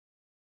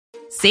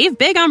Save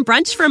big on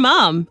brunch for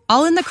mom,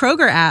 all in the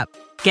Kroger app.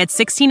 Get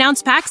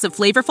 16-ounce packs of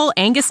flavorful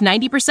Angus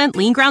 90%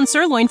 lean ground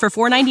sirloin for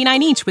 $4.99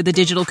 each with a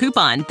digital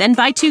coupon. Then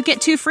buy 2, get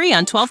 2 free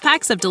on 12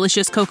 packs of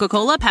delicious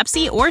Coca-Cola,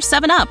 Pepsi, or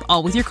 7-Up,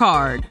 all with your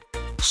card.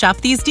 Shop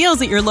these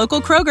deals at your local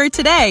Kroger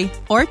today,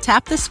 or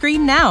tap the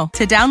screen now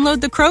to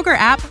download the Kroger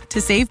app to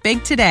save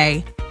big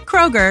today.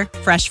 Kroger,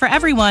 fresh for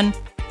everyone.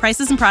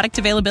 Prices and product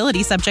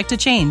availability subject to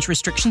change.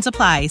 Restrictions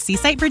apply. See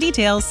site for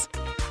details.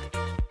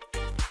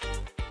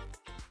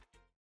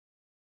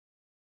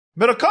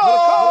 Medical!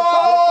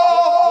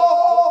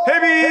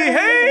 Heavy!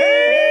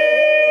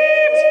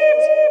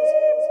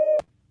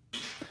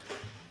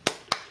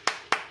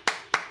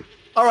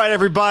 All right,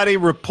 everybody,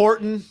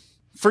 reporting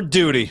for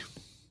duty.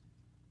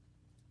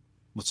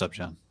 What's up,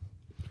 John?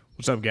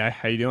 What's up, guy?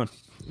 How you doing?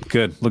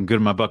 Good. Looking good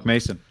in my Buck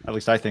Mason. At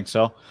least I think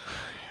so.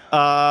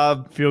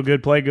 Feel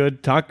good, play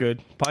good, talk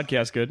good,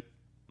 podcast good.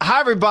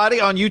 Hi,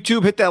 everybody on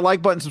YouTube. Hit that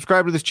like button,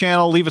 subscribe to this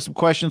channel, leave us some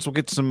questions. We'll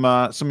get some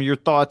of your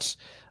thoughts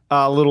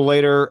a little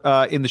later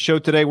in the show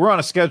today. We're on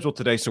a schedule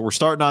today, so we're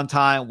starting on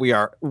time. We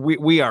are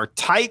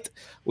tight.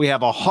 We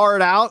have a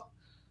hard out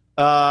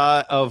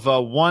of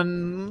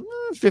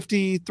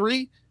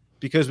 1:53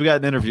 because we got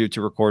an interview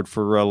to record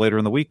for later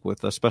in the week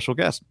with a special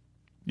guest.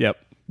 Yep.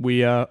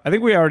 We I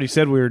think we already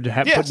said we were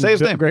say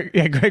his name.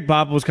 Greg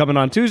Bob was coming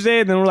on Tuesday,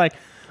 and then we're like,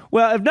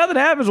 well, if nothing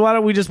happens, why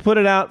don't we just put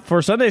it out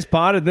for Sunday's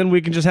pod, and then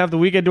we can just have the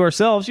weekend to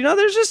ourselves.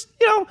 There's just,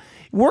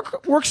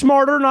 work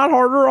smarter, not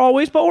harder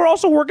always, but we're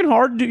also working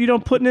hard,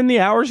 putting in the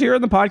hours here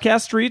in the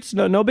podcast streets.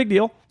 No big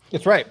deal.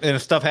 That's right. And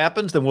if stuff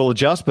happens, then we'll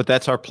adjust, but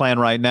that's our plan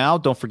right now.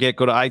 Don't forget,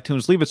 go to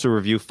iTunes, leave us a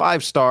review,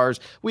 5 stars.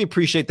 We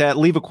appreciate that.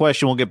 Leave a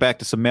question. We'll get back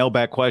to some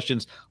mailbag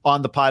questions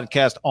on the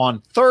podcast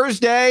on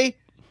Thursday.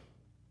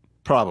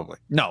 Probably.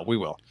 No, we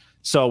will.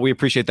 So we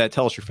appreciate that.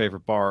 Tell us your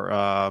favorite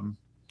bar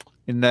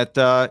in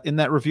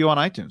that review on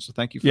iTunes. So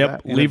thank you for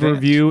that. Leave a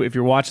review. If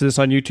you're watching this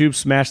on YouTube,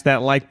 smash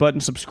that like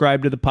button,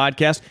 subscribe to the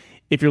podcast.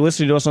 If you're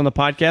listening to us on the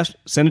podcast,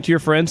 send it to your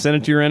friends, send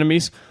it to your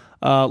enemies.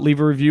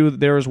 Leave a review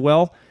there as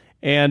well.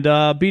 And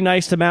be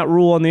nice to Matt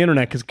Rule on the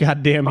internet, because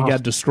goddamn, he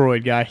got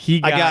destroyed, guy. He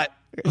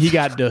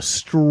got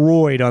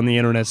destroyed on the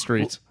internet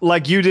streets.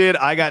 Like you did,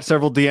 I got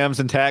several DMs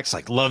and texts,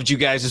 like, loved you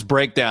guys'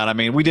 breakdown. I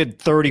mean, we did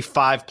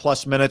 35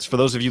 plus minutes. For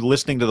those of you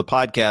listening to the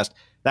podcast,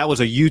 that was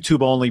a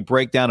YouTube-only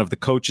breakdown of the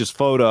coach's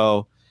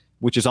photo,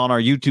 which is on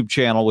our YouTube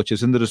channel, which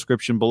is in the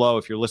description below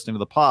if you're listening to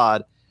the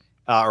pod,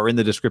 or in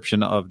the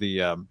description of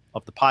the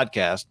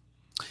podcast.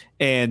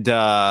 And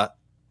I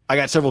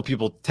got several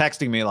people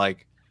texting me,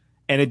 like,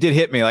 and it did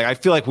hit me. Like, I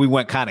feel like we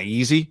went kind of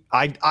easy.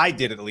 I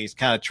did at least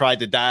kind of tried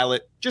to dial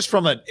it just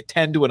from a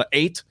 10 to an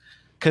 8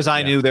 because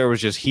I knew there was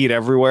just heat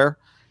everywhere.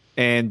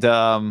 And,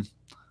 I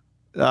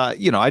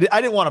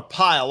didn't want to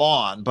pile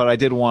on, but I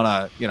did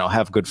want to,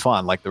 have good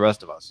fun like the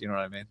rest of us. You know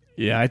what I mean?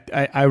 Yeah,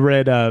 I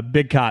read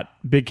Big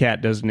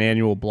Cat does an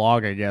annual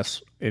blog, I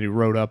guess, and he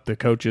wrote up the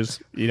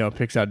coaches,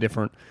 picks out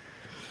different.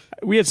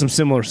 We had some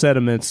similar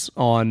sentiments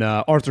on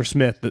Arthur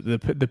Smith,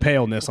 the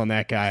paleness on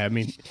that guy. I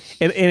mean,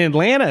 and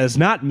Atlanta is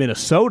not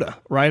Minnesota,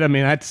 right? I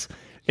mean,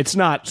 it's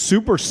not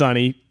super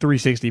sunny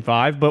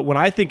 365, but when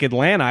I think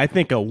Atlanta, I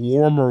think a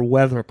warmer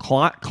weather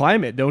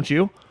climate, don't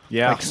you?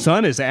 Yeah. Like,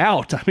 sun is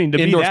out. I mean, to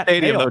Indoor be that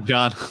stadium, pale, though,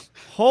 John.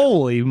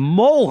 Holy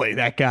moly,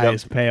 that guy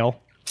is pale.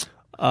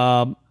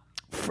 One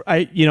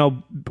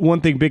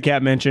thing Big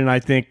Cat mentioned, I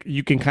think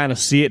you can kind of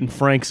see it in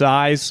Frank's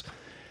eyes.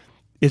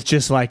 It's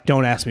just like,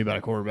 don't ask me about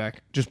a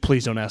quarterback. Just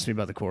please don't ask me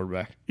about the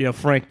quarterback.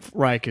 Frank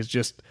Reich is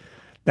just,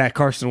 that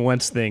Carson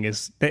Wentz thing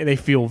is, they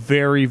feel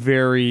very,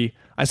 very,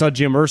 I saw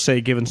Jim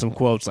Irsay giving some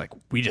quotes like,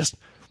 we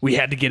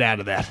had to get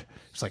out of that.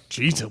 It's like,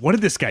 Jesus, what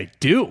did this guy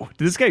do?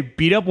 Did this guy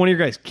beat up one of your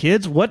guys'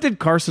 kids? What did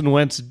Carson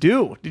Wentz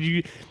do?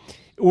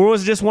 Or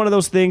was it just one of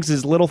those things,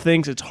 is little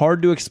things? It's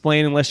hard to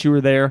explain unless you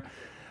were there.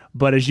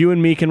 But as you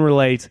and me can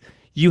relate,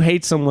 you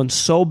hate someone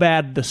so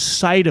bad, the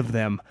sight of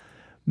them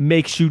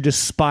makes you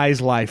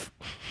despise life.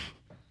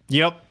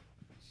 Yep.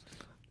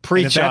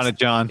 Preach on it,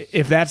 John.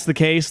 If that's the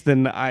case,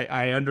 then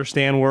I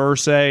understand where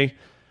Irsay.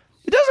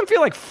 It doesn't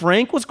feel like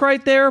Frank was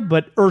quite there,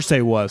 but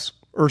Irsay was.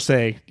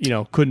 Irsay,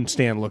 couldn't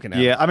stand looking at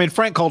him. Yeah, I mean,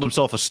 Frank called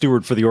himself a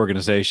steward for the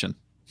organization.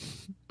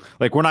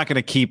 Like, we're not going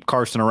to keep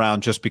Carson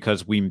around just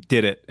because we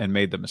did it and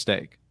made the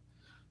mistake.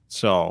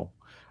 So,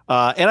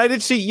 and I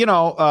did see,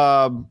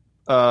 I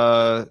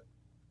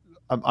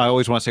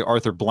always want to say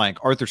Arthur Blank.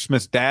 Arthur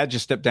Smith's dad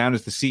just stepped down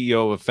as the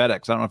CEO of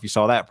FedEx. I don't know if you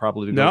saw that,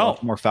 probably to go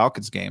to more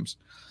Falcons games.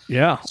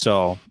 Yeah.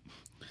 So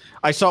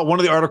I saw one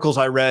of the articles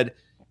I read.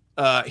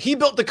 He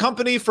built the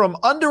company from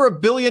under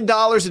 $1 billion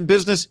in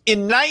business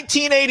in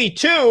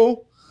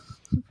 1982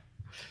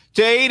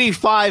 to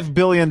 $85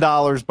 billion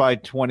by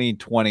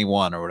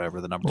 2021 or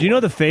whatever the number was. Do you know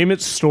the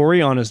famous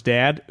story on his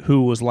dad,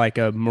 who was like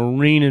a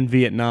Marine in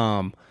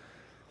Vietnam,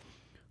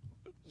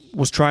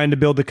 was trying to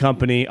build the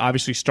company,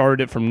 obviously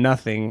started it from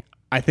nothing,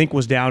 I think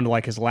was down to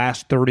like his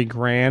last 30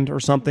 grand or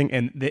something,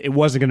 and it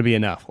wasn't going to be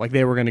enough. Like,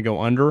 they were going to go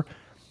under.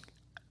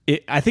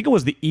 I think it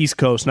was the East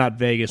Coast, not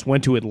Vegas,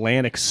 went to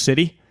Atlantic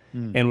City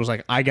and was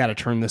like, I got to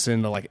turn this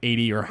into like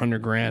 80 or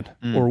 100 grand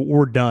or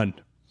we're done.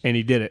 and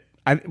he did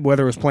it.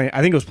 Whether it was playing,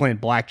 I think it was playing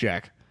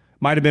blackjack.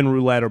 Might have been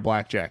roulette or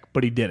blackjack,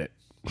 but he did it.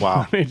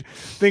 Wow. I mean,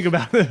 think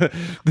about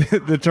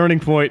the turning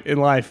point in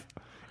life.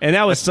 And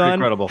that was son.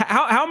 Incredible.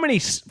 How many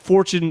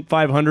Fortune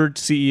 500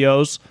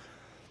 CEOs'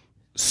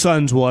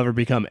 sons will ever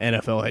become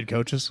NFL head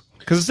coaches?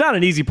 Because it's not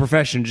an easy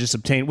profession to just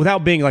obtain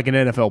without being like an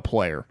NFL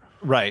player.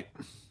 Right.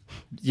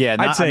 Yeah.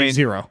 I'd say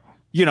zero.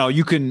 You know,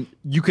 you can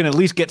at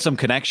least get some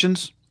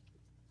connections.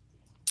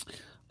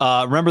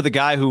 Remember the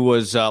guy who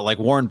was like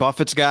Warren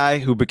Buffett's guy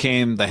who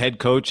became the head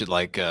coach at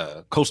like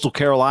Coastal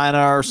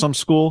Carolina or some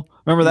school?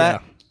 Remember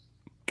that? Yeah.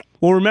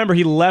 Well, remember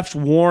he left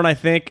Warren, I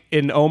think,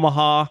 in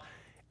Omaha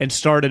and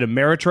started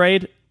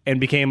Ameritrade and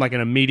became like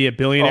an immediate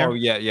billionaire. Oh,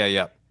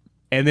 yeah.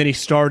 And then he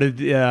started,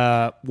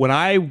 when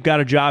I got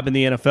a job in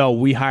the NFL,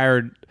 we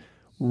hired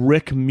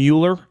Rick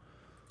Mueller,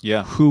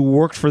 who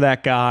worked for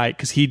that guy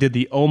because he did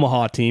the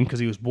Omaha team because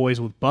he was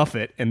boys with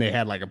Buffett and they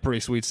had like a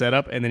pretty sweet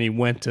setup. And then he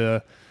went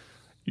to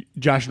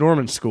Josh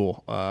Norman's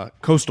school,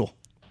 Coastal.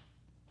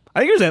 I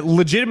think he was a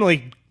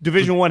legitimately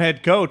Division I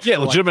head coach. Yeah,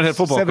 legitimate head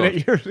football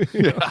 7-8 coach.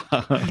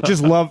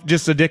 years.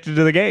 Just addicted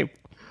to the game.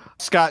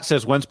 Scott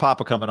says, when's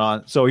Papa coming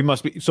on? So he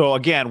must be. So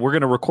again, we're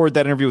going to record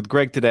that interview with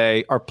Greg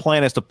today. Our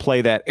plan is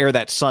to air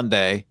that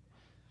Sunday.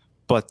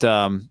 But,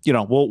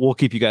 we'll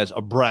keep you guys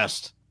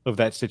abreast of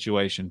that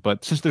situation.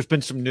 But since there's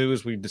been some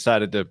news, we've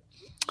decided to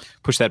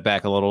push that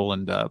back a little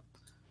and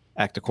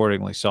act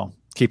accordingly. So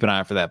keep an eye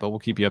out for that, but we'll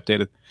keep you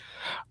updated.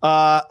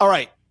 All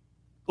right,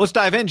 let's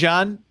dive in,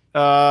 John.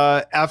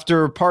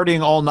 After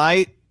partying all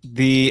night,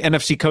 the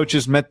NFC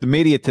coaches met the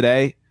media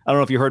today. I don't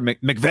know if you heard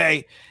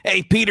McVay.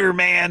 Hey, Peter,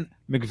 man.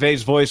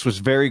 McVay's voice was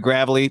very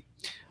gravelly.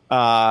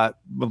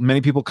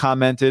 Many people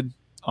commented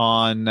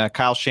on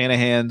Kyle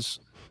Shanahan's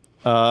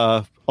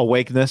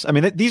awakeness. I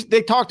mean,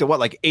 they talked at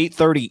like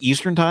 8:30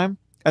 Eastern time,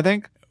 I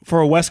think.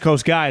 For a West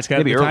Coast guy, it's got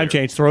to be time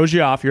change. Throws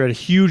you off. You're at a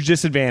huge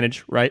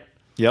disadvantage, right?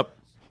 Yep.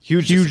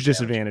 Huge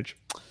disadvantage.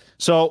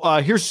 So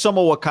here's some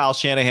of what Kyle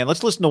Shanahan.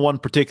 Let's listen to one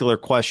particular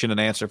question and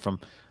answer from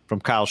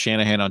Kyle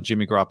Shanahan on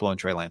Jimmy Garoppolo and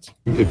Trey Lance.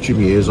 If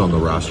Jimmy is on the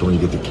roster when you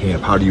get to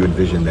camp, how do you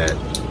envision that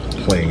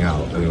playing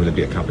out? I mean, would it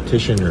be a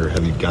competition, or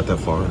have you got that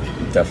far?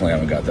 Definitely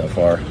haven't got that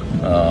far.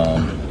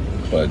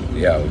 But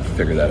yeah, we'd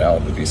figure that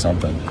out. It would be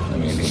something. I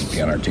mean, he'd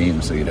be on our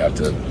team, so you'd have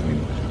to. I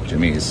mean,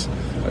 Jimmy's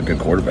a good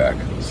quarterback,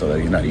 so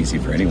he's not easy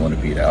for anyone to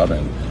beat out,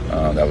 and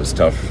that was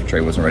tough.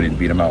 Trey wasn't ready to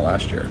beat him out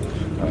last year.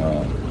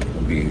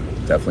 We'll be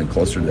definitely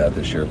closer to that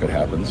this year if it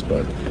happens,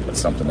 but it's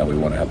something that we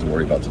won't have to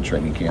worry about in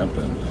training camp.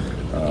 And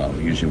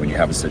usually when you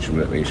have a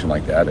situation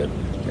like that, it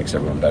makes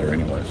everyone better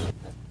anyways.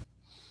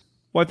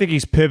 Well, I think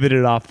he's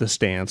pivoted off the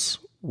stance,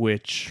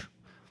 which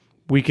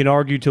we can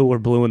argue till we're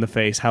blue in the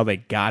face how they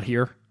got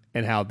here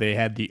and how they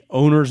had the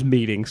owners'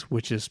 meetings,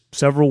 which is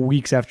several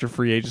weeks after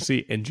free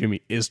agency, and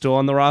Jimmy is still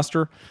on the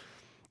roster.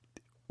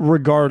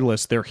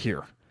 Regardless, they're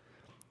here.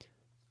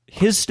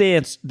 His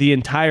stance the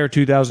entire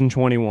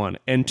 2021,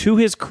 and to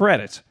his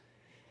credit,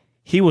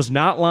 he was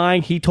not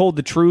lying. He told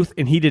the truth,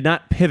 and he did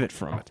not pivot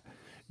from it.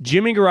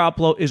 Jimmy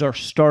Garoppolo is our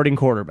starting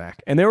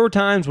quarterback, and there were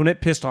times when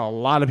it pissed a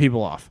lot of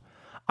people off.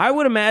 I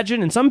would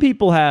imagine, and some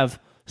people have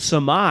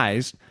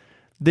surmised,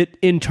 that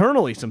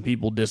internally some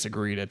people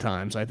disagreed at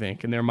times, I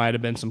think, and there might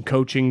have been some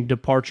coaching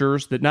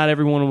departures, that not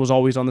everyone was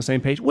always on the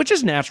same page, which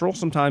is natural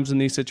sometimes in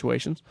these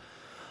situations.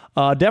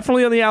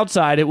 Definitely on the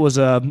outside, it was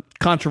a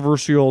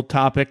controversial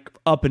topic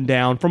up and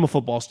down from a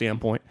football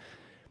standpoint.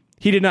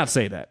 He did not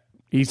say that.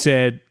 He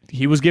said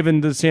he was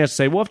given the chance to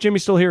say, well, if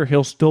Jimmy's still here,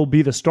 he'll still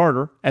be the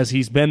starter, as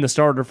he's been the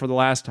starter for the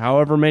last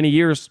however many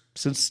years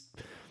since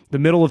the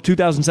middle of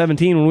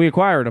 2017 when we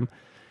acquired him.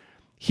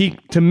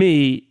 To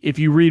me, if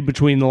you read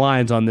between the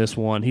lines on this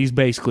one, he's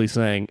basically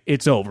saying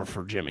it's over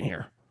for Jimmy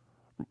here.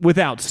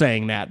 Without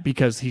saying that,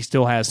 because he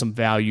still has some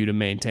value to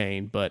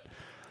maintain. But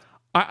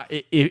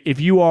if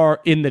you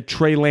are in the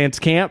Trey Lance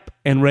camp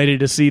and ready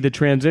to see the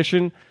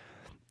transition,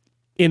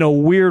 in a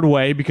weird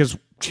way, because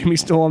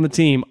Jimmy's still on the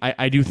team,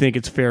 I do think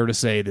it's fair to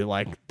say that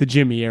like the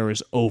Jimmy era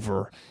is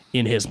over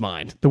in his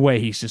mind, the way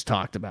he's just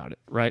talked about it,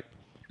 right?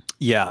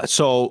 Yeah,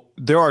 so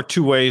there are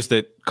two ways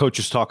that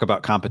coaches talk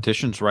about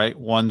competitions, right?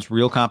 One's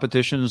real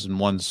competitions and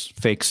one's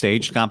fake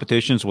staged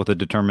competitions with a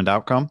determined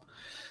outcome.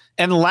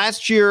 And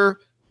last year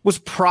was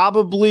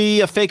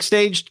probably a fake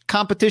staged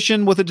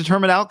competition with a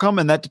determined outcome,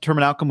 and that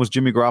determined outcome was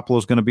Jimmy Garoppolo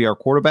is going to be our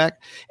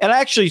quarterback. And I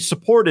actually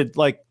supported,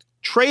 like,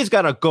 Trey's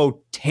got to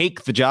go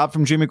take the job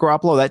from Jimmy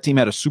Garoppolo. That team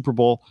had a Super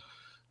Bowl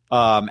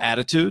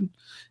attitude.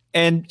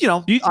 And,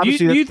 do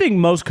you think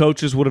most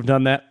coaches would have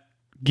done that,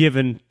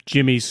 given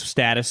Jimmy's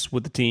status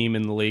with the team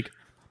in the league?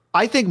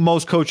 I think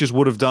most coaches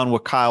would have done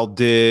what Kyle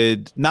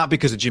did, not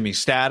because of Jimmy's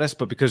status,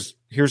 but because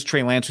here's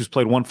Trey Lance, who's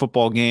played one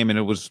football game, and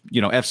it was,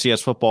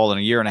 FCS football in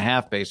a year and a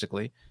half,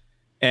 basically.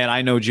 And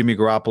I know Jimmy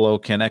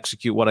Garoppolo can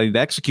execute what I need to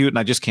execute, and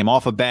I just came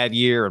off a bad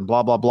year and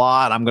blah, blah,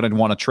 blah, and I'm going to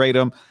want to trade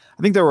him.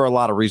 I think there were a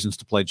lot of reasons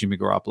to play Jimmy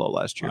Garoppolo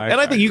last year.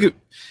 I think you could,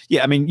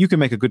 you can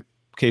make a good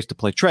case to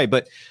play Trey.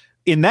 But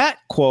in that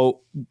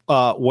quote,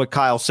 what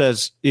Kyle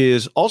says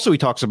is also he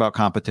talks about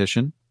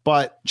competition.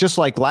 But just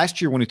like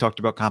last year when he talked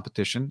about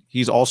competition,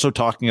 he's also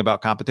talking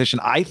about competition,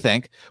 I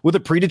think, with a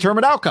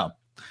predetermined outcome.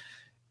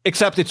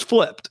 Except it's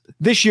flipped.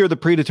 This year, the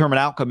predetermined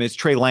outcome is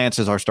Trey Lance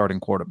is our starting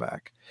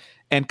quarterback.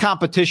 And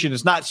competition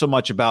is not so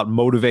much about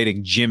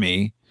motivating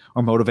Jimmy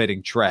or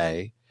motivating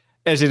Trey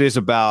as it is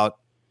about,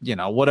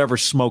 whatever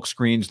smoke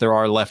screens there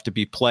are left to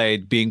be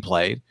played, being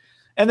played.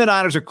 And the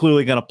Niners are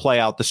clearly going to play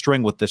out the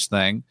string with this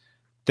thing.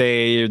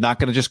 They're not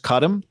going to just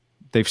cut him.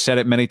 They've said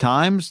it many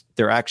times.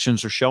 Their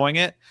actions are showing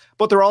it.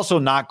 But they're also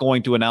not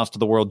going to announce to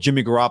the world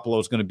Jimmy Garoppolo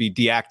is going to be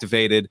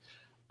deactivated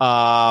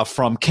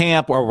from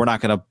camp, or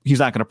he's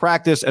not going to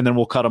practice, and then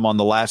we'll cut him on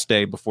the last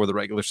day before the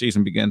regular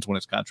season begins when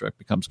his contract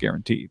becomes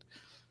guaranteed.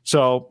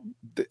 So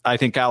I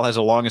think Kyle has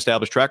a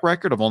long-established track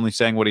record of only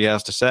saying what he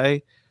has to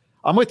say.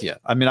 I'm with you.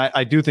 I mean,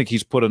 I do think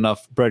he's put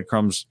enough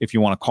breadcrumbs, if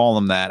you want to call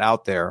them that,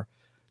 out there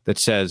that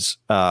says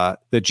that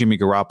Jimmy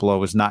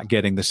Garoppolo is not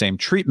getting the same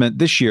treatment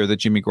this year that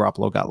Jimmy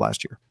Garoppolo got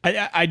last year.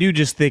 I do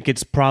just think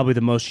it's probably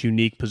the most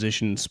unique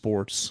position in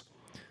sports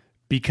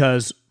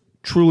because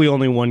truly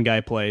only one guy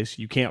plays.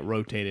 You can't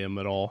rotate him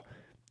at all.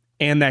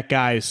 And that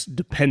guy's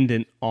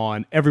dependent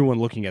on everyone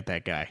looking at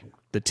that guy.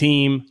 The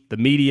team, the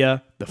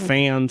media, the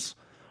fans,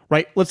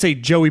 right? Let's say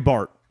Joey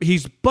Bart.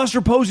 He's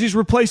Buster Posey's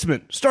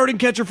replacement, starting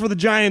catcher for the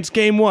Giants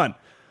game 1.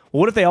 Well,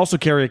 what if they also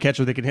carry a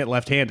catcher that can hit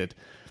left-handed,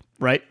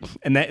 right?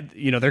 And that,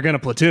 they're going to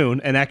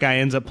platoon, and that guy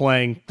ends up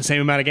playing the same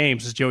amount of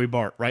games as Joey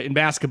Bart, right? In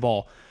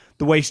basketball,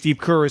 the way Steve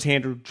Kerr has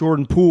handled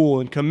Jordan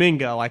Poole and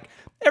Kuminga,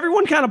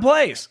 everyone kind of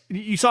plays.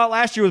 You saw it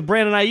last year with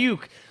Brandon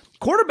Ayuk.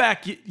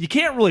 Quarterback, you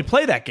can't really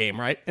play that game,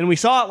 right? And we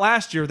saw it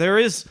last year.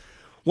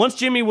 Once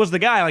Jimmy was the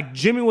guy,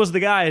 Jimmy was the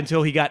guy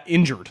until he got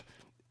injured.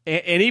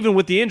 And even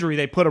with the injury,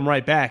 they put him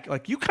right back.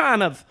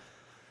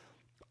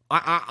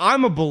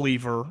 I'm a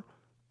believer.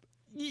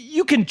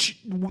 You can,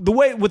 the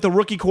way with the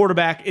rookie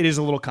quarterback, it is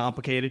a little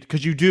complicated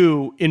because you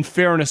do, in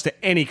fairness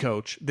to any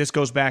coach, this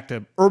goes back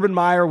to Urban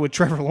Meyer with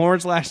Trevor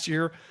Lawrence last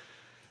year.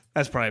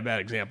 That's probably a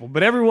bad example.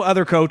 But every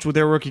other coach with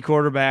their rookie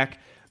quarterback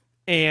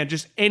and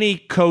just any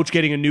coach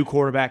getting a new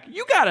quarterback,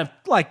 you got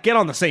to get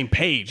on the same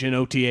page in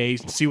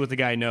OTAs and see what the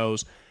guy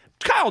knows.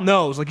 Kyle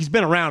knows, he's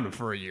been around him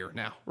for a year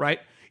now, right?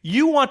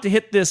 You want to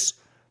hit this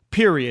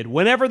period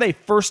whenever they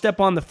first step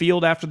on the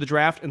field after the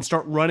draft and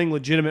start running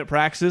legitimate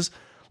practices.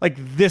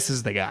 This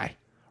is the guy,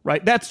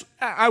 right? That's,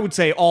 I would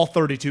say all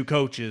 32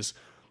 coaches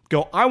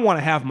go, I want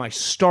to have my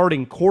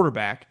starting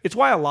quarterback. It's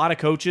why a lot of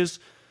coaches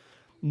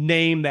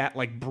name that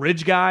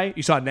bridge guy.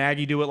 You saw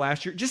Nagy do it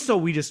last year, just so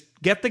we just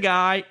get the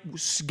guy,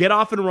 get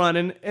off and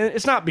running. And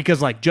it's not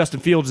because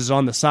Justin Fields is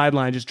on the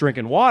sideline just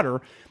drinking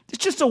water.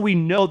 It's just so we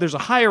know there's a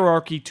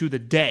hierarchy to the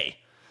day,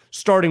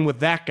 starting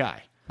with that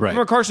guy. Right.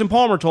 Remember Carson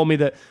Palmer told me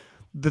that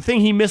the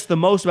thing he missed the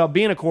most about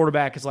being a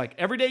quarterback is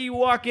every day you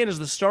walk in as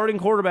the starting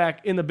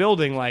quarterback in the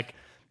building,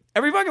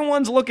 every fucking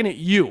one's looking at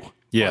you.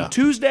 Yeah. On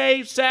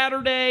Tuesday,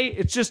 Saturday,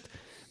 it's just,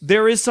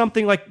 there is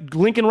something like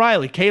Lincoln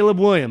Riley, Caleb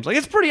Williams.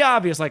 It's pretty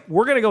obvious.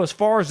 We're going to go as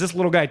far as this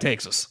little guy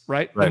takes us,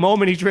 right? The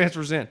moment he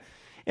transfers in.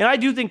 And I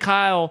do think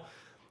Kyle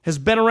has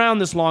been around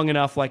this long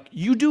enough.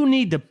 You do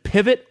need to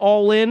pivot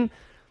all in.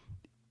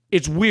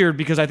 It's weird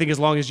because I think as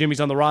long as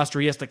Jimmy's on the roster,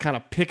 he has to kind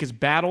of pick his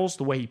battles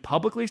the way he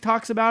publicly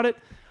talks about it.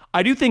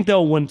 I do think,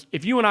 though,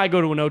 if you and I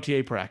go to an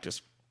OTA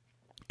practice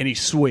and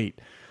he's sweet,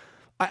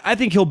 I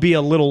think he'll be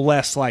a little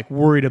less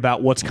worried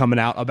about what's coming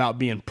out about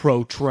being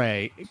pro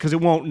Trey, because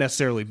it won't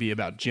necessarily be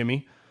about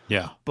Jimmy.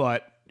 Yeah.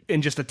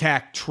 And just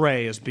attack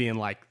Trey as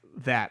being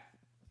that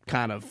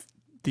kind of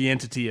the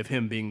entity of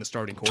him being the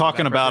starting quarterback.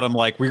 Talking about him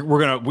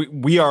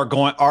we are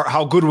going,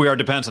 how good we are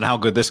depends on how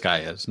good this guy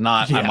is.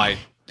 Not, I might,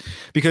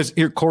 because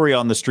here Corey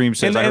on the stream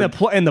says,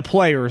 and the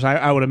players,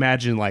 I would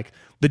imagine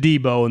the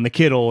Debo and the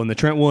Kittle and the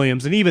Trent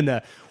Williams and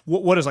even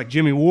what is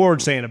Jimmy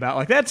Ward saying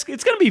about it's going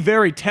to be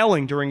very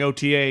telling during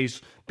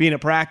OTAs being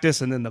at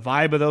practice and then the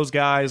vibe of those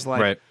guys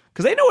because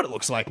they know what it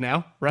looks like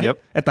now, right?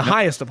 Yep. At the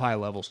highest of high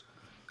levels.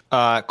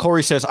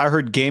 Corey says, I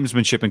heard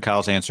gamesmanship in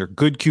Kyle's answer.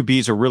 Good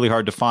QBs are really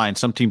hard to find.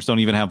 Some teams don't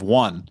even have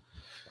one.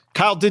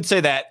 Kyle did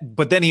say that,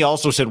 but then he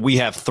also said we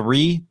have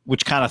 3,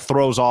 which kind of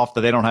throws off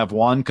that they don't have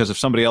one, because if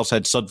somebody else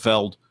had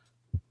Sudfeld,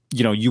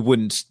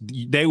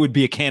 they would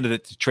be a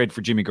candidate to trade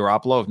for Jimmy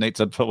Garoppolo if Nate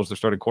Sudfeld was their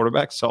starting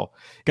quarterback. So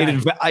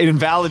it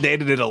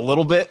invalidated it a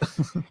little bit.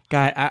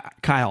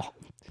 Kyle,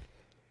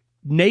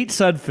 Nate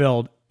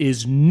Sudfeld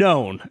is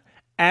known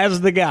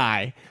as the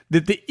guy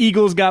that the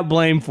Eagles got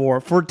blamed for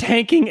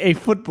tanking a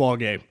football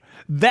game.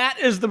 That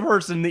is the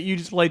person that you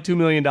just played $2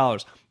 million.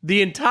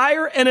 The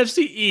entire NFC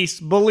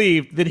East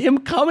believed that him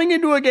coming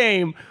into a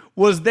game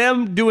was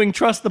them doing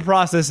trust the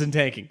process and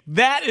tanking.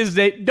 That is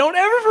don't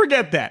ever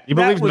forget that. You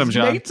believe in them,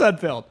 John. Nate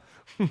Sudfeld.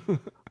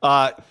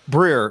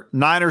 Breer,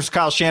 Niners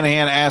Kyle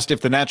Shanahan asked if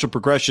the natural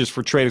progression is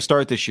for Trey to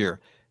start this year.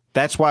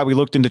 That's why we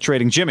looked into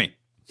trading Jimmy.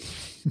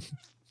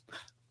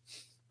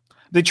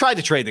 They tried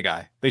to trade the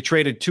guy. They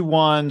traded 2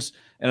 1s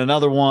and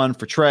another one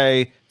for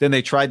Trey. Then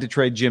they tried to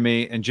trade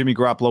Jimmy, and Jimmy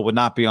Garoppolo would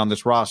not be on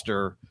this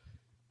roster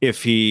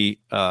if he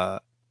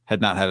had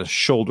not had a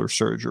shoulder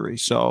surgery.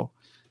 So,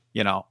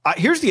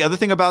 here's the other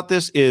thing about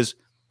this is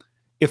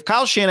if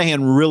Kyle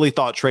Shanahan really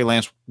thought Trey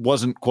Lance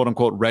wasn't quote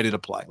unquote ready to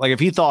play, like if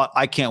he thought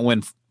I can't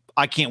win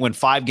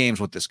 5 games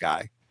with this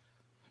guy,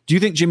 do you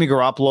think Jimmy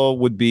Garoppolo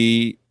would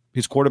be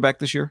his quarterback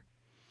this year?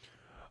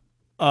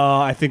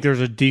 I think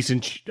there's a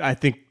decent. I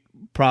think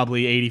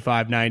probably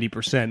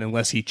 85-90%,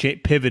 unless he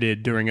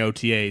pivoted during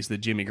OTAs, that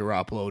Jimmy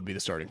Garoppolo would be the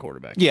starting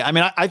quarterback. Yeah, I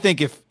mean, I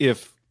think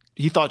if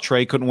he thought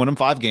Trey couldn't win him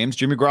 5 games,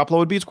 Jimmy Garoppolo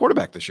would be his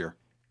quarterback this year.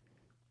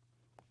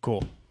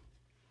 Cool.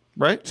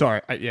 Right?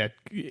 Sorry.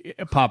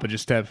 Papa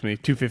just tapped me.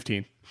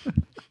 2:15.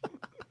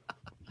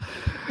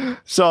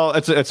 So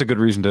it's a good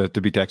reason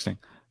to be texting.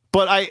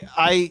 But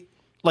I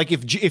like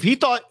if he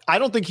thought, I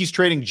don't think he's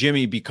trading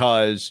Jimmy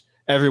because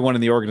everyone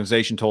in the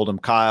organization told him,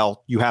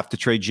 Kyle, you have to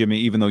trade Jimmy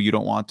even though you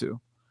don't want to.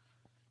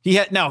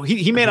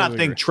 He may not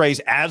think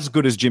Trey's as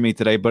good as Jimmy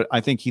today, but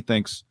I think he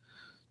thinks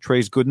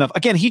Trey's good enough.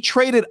 Again, he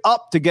traded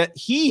up to get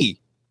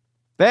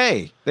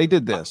they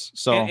did this.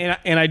 So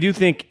and I do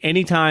think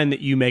anytime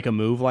that you make a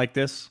move like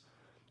this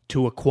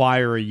to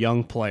acquire a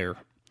young player,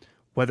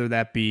 whether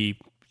that be,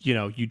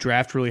 you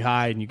draft really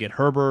high and you get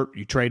Herbert,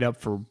 you trade up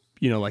for,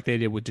 like they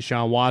did with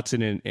Deshaun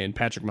Watson and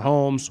Patrick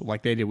Mahomes,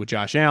 like they did with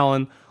Josh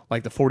Allen,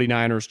 like the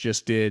 49ers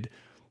just did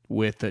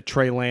with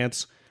Trey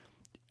Lance.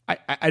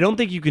 I don't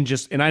think you can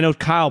just, and I know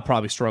Kyle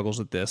probably struggles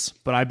with this,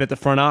 but I bet the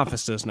front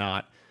office does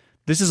not.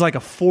 This is like a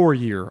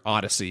 4-year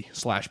odyssey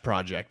 /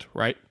 project,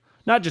 right?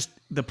 Not just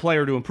the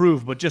player to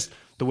improve, but just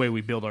the way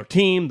we build our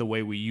team, the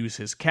way we use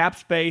his cap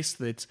space.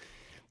 It's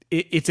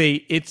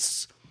a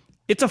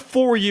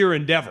 4-year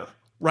endeavor,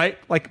 right?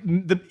 Like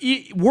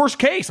the worst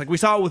case, like we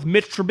saw it with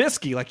Mitch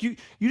Trubisky. Like you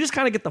just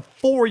kind of get the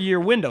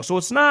 4-year window. So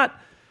it's not,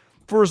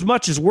 for as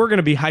much as we're going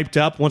to be hyped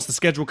up once the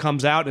schedule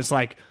comes out, it's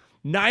like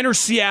Niners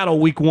Seattle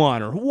week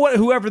 1 or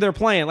whoever they're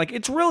playing. Like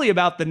it's really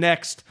about the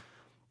next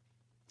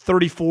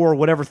 34,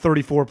 whatever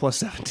 34 plus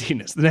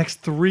 17 is, the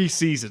next 3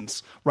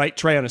 seasons, right?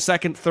 Trey on a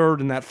second, third,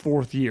 and that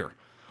 4th year.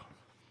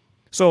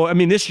 So, I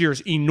mean, this year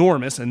is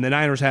enormous, and the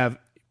Niners are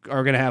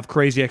going to have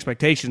crazy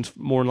expectations,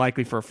 more than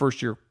likely, for a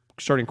first-year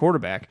starting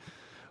quarterback.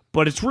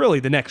 But it's really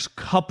the next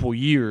couple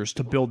years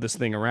to build this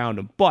thing around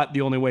him. But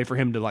the only way for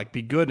him to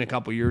be good in a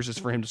couple years is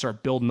for him to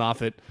start building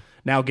off it,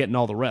 now getting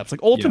all the reps.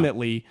 Like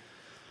ultimately,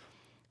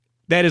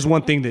 that is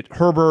one thing that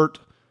Herbert,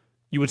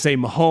 you would say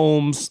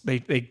Mahomes,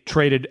 they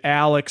traded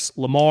Alex,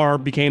 Lamar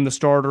became the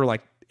starter.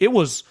 Like they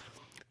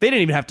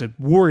didn't even have to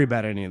worry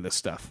about any of this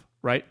stuff,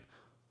 right?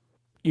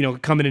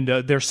 Coming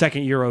into their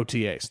second year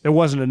OTAs. There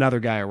wasn't another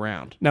guy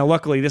around. Now,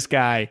 luckily, this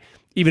guy,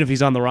 even if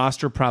he's on the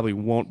roster, probably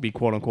won't be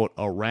quote unquote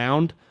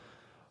around.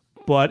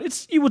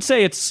 But you would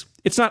say it's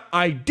not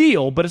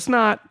ideal, but it's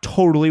not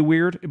totally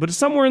weird. But it's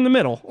somewhere in the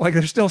middle. Like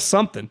there's still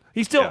something.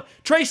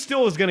 Trey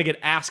still is going to get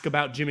asked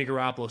about Jimmy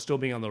Garoppolo still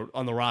being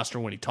on the roster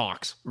when he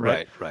talks.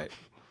 Right.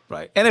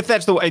 And if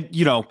that's the way,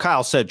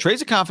 Kyle said,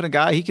 Trey's a confident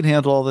guy. He can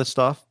handle all this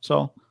stuff.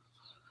 So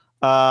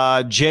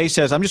Jay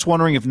says, I'm just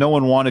wondering if no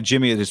one wanted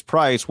Jimmy at his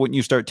price, wouldn't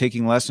you start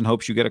taking less in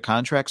hopes you get a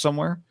contract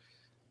somewhere?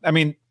 I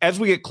mean, as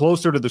we get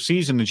closer to the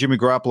season and Jimmy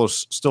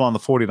Garoppolo's still on the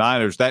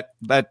 49ers,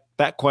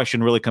 that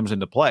question really comes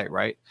into play,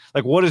 right?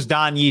 Like, what is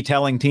Don Yee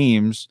telling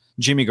teams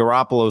Jimmy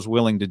Garoppolo's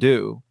willing to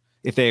do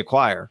if they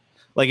acquire?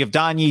 Like, if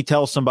Don Yee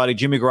tells somebody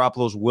Jimmy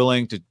Garoppolo's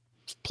willing to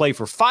play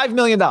for $5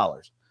 million,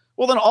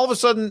 well, then all of a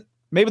sudden,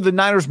 maybe the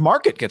Niners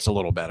market gets a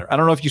little better. I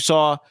don't know if you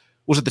saw,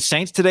 was it the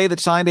Saints today that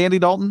signed Andy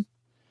Dalton?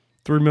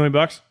 $3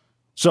 million.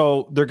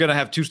 So they're going to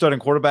have 2 starting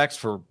quarterbacks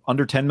for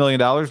under $10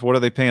 million. What are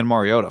they paying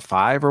Mariota?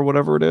 5 or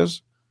whatever it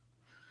is?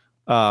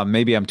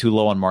 Maybe I'm too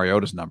low on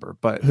Mariota's number,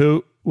 but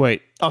who?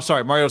 Wait. Oh,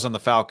 sorry. Mariota's on the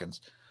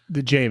Falcons.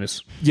 The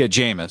Jameis. Yeah,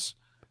 Jameis.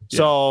 Yeah.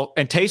 So,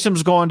 and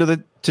Taysom's going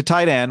to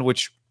tight end,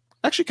 which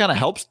actually kind of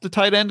helps the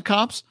tight end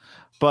comps.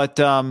 But,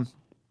 but I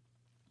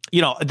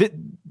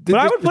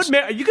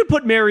would you could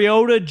put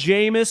Mariota,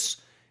 Jameis,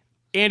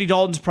 Andy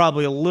Dalton's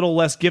probably a little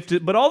less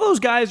gifted, but all those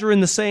guys are in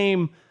the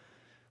same.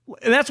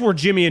 And that's where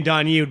Jimmy and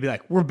Don Yee would be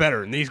like, we're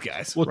better than these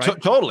guys. Well, right?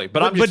 Totally.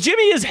 But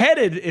Jimmy is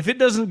headed, if it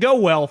doesn't go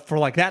well, for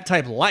like that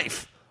type of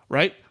life,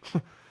 right?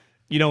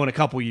 In a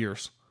couple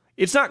years.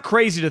 It's not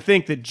crazy to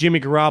think that Jimmy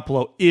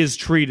Garoppolo is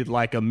treated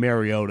like a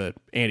Mariota,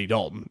 Andy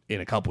Dalton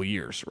in a couple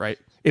years, right?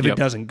 If it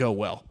doesn't go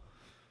well.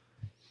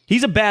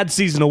 He's a bad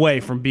season away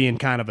from being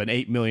kind of an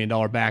 $8 million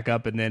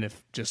backup, and then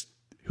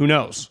who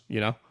knows,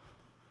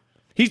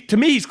 To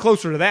me, he's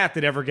closer to that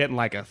than ever getting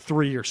like a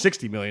 3-year,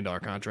 $60 million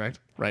contract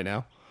right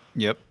now.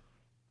 Yep.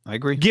 I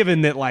agree.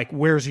 Given that, like,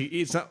 where are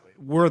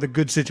the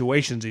good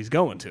situations he's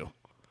going to?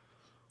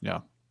 Yeah.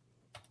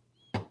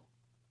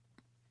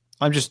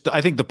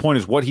 I think the point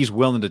is what he's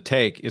willing to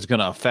take is going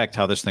to affect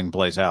how this thing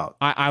plays out.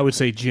 I would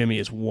say Jimmy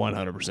is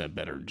 100%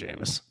 better than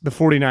Jameis. The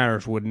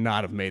 49ers would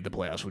not have made the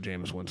playoffs with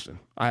Jameis Winston.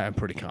 I'm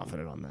pretty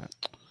confident on that.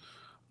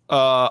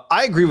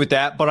 I agree with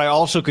that, but I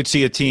also could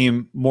see a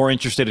team more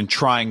interested in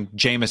trying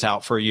Jameis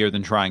out for a year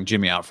than trying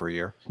Jimmy out for a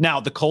year. Now,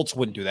 the Colts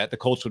wouldn't do that. The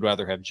Colts would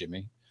rather have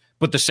Jimmy.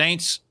 But the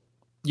Saints,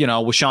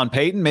 with Sean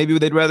Payton, maybe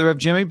they'd rather have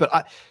Jimmy.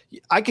 But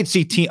I could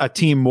see a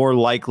team more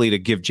likely to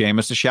give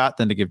Jameis a shot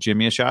than to give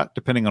Jimmy a shot,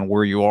 depending on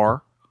where you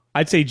are.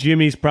 I'd say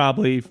Jimmy's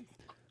probably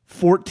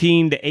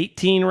 14 to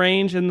 18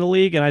 range in the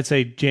league, and I'd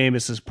say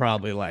Jameis is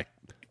probably like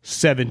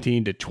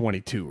 17 to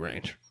 22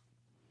 range.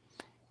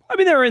 I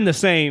mean, they're in the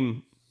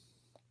same.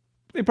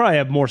 They probably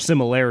have more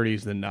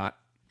similarities than not.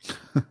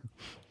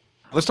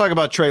 Let's talk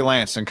about Trey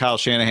Lance and Kyle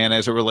Shanahan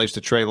as it relates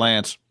to Trey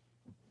Lance.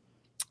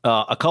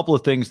 A couple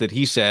of things that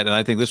he said, and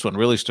I think this one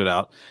really stood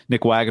out.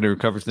 Nick Wagner, who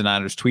covers the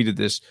Niners, tweeted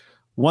this.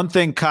 One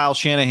thing Kyle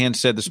Shanahan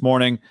said this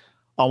morning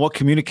on what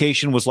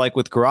communication was like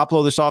with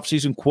Garoppolo this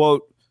offseason,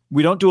 quote,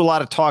 "We don't do a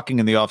lot of talking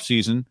in the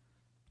offseason.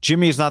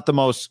 Jimmy is not the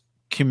most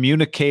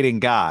communicating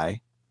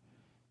guy."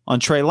 On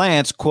Trey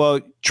Lance,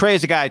 quote, "Trey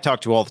is a guy I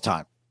talk to all the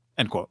time,"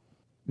 end quote.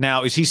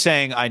 Now, is he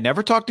saying I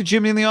never talked to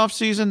Jimmy in the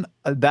offseason?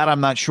 That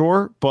I'm not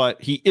sure,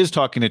 but he is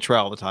talking to Trey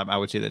all the time. I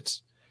would say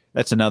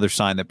that's another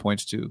sign that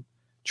points to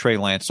Trey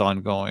Lance's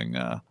ongoing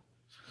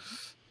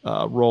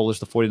role as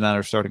the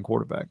 49ers starting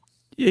quarterback.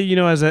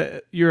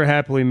 Yeah, you're a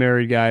happily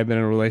married guy, I've been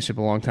in a relationship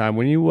a long time.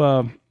 When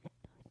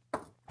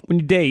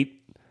you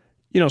date,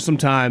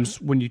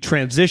 sometimes when you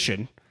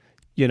transition,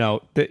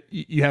 that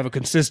you have a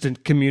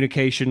consistent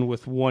communication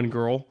with one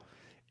girl.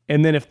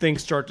 And then if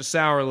things start to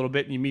sour a little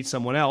bit and you meet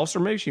someone else, or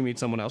maybe you meet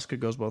someone else, it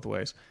goes both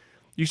ways,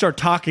 you start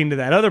talking to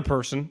that other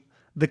person,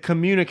 the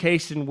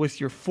communication with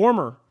your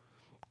former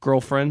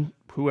girlfriend,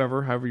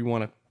 however you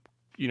want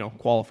to,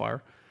 qualify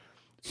her,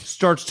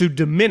 starts to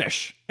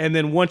diminish. And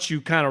then once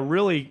you kind of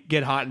really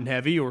get hot and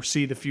heavy or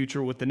see the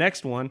future with the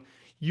next one,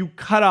 you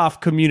cut off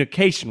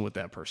communication with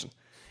that person.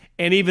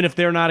 And even if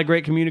they're not a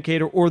great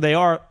communicator, or they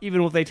are,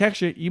 even if they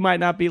text you, you might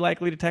not be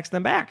likely to text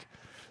them back.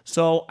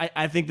 So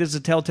I think this is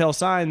a telltale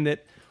sign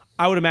that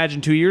I would imagine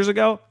 2 years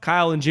ago,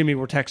 Kyle and Jimmy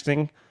were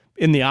texting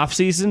in the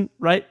offseason,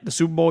 right? The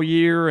Super Bowl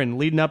year and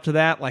leading up to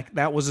that, like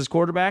that was his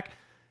quarterback.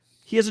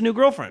 He has a new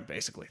girlfriend,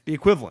 basically, the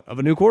equivalent of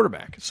a new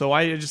quarterback. So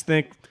I just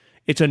think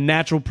it's a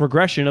natural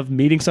progression of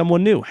meeting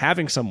someone new,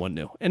 having someone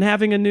new, and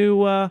having a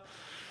new,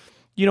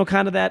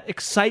 kind of that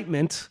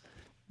excitement,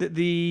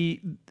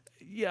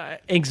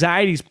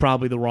 anxiety is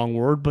probably the wrong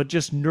word, but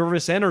just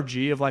nervous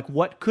energy of like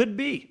what could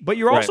be. But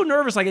you're also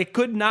nervous, like it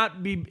could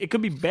not be, it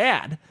could be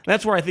bad.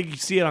 That's where I think you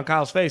see it on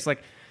Kyle's face.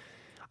 Like,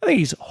 I think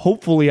he's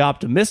hopefully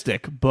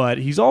optimistic, but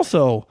he's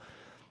also,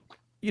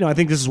 I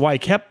think this is why he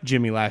kept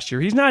Jimmy last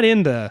year. He's not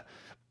into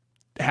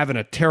having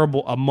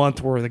a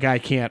month where the guy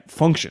can't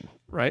function,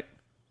 right?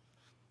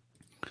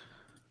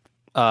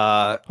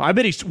 I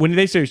bet when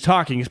they say he's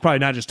talking, he's probably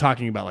not just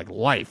talking about like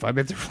life. I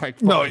bet they're like,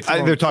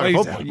 they're talking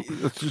football.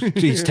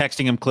 He's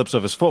texting him clips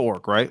of his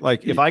footwork, right?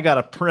 Like if I got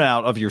a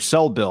printout of your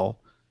cell bill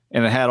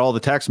and it had all the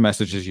text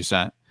messages you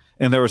sent,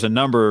 and there was a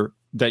number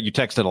that you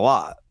texted a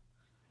lot,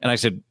 and I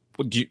said,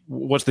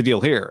 "What's the deal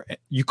here?"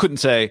 You couldn't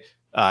say,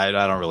 "I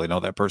don't really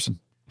know that person,"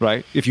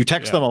 right? If you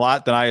text them a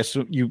lot, then I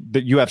assume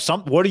that you have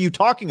some. What are you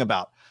talking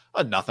about?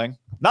 Nothing.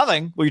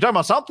 Well, you're talking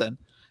about something.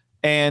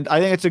 And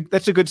I think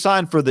that's a good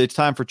sign for the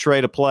time for Trey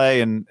to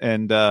play, and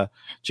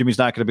Jimmy's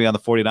not going to be on the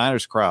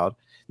 49ers crowd.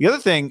 The other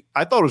thing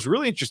I thought was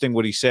really interesting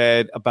what he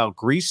said about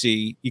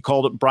Greasy. He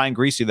called it Brian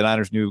Greasy, the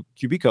Niners' new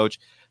QB coach,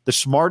 the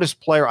smartest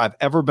player I've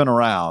ever been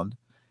around.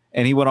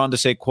 And he went on to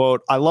say,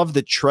 quote, "I love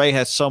that Trey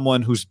has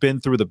someone who's been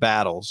through the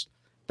battles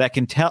that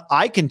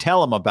I can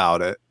tell him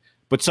about it,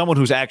 but someone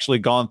who's actually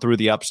gone through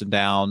the ups and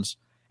downs."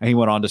 And he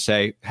went on to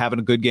say, having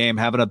a good game,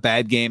 having a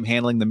bad game,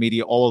 handling the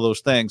media, all of those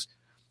things.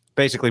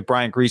 Basically,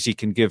 Brian Greasy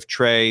can give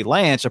Trey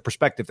Lance a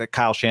perspective that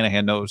Kyle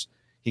Shanahan knows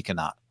he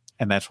cannot.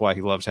 And that's why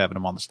he loves having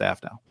him on the staff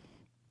now.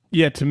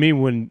 Yeah, to me,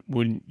 when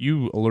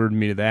you alerted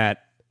me to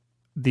that,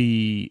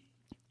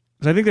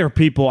 because I think there are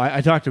people,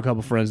 I talked to a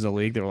couple friends in the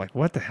league, they were like,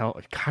 what the hell?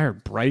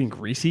 Hired Brian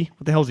Greasy?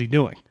 What the hell is he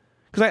doing?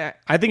 Because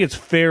I think it's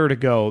fair to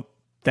go,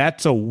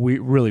 that's a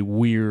really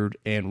weird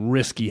and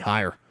risky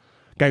hire.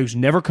 Guy who's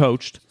never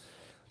coached.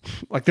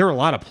 Like, there are a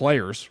lot of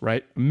players,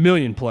 right? A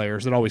million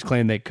players that always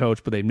claim they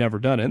coach, but they've never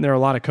done it. And there are a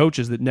lot of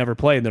coaches that never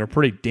play and that are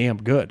pretty damn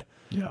good.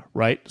 Yeah.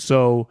 Right?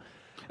 So,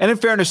 and in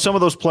fairness, some of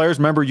those players,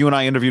 remember you and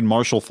I interviewed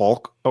Marshall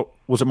Faulk. Oh,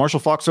 was it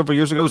Marshall Faulk several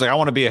years ago? He was like, I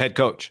want to be a head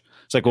coach.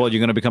 It's like, well, you're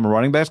going to become a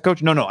running backs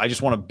coach? No, I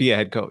just want to be a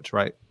head coach,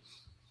 right?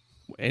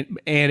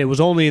 And it was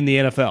only in the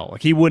NFL.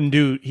 Like, he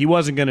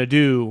wasn't going to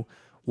do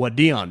what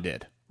Deion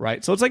did,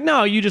 right? So it's like,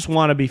 no, you just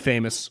want to be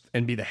famous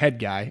and be the head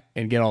guy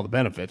and get all the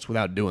benefits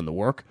without doing the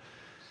work.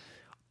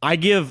 I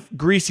give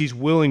Greasy's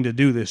willing to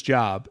do this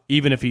job,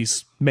 even if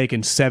he's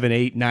making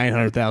 $700,000,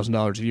 $800,000,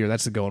 $900,000 a year.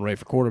 That's the going rate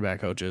for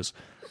quarterback coaches.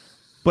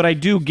 But I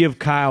do give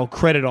Kyle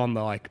credit on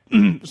the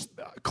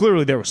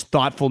clearly there was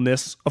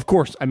thoughtfulness. Of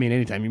course, I mean,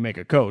 anytime you make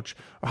a coach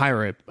or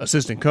hire an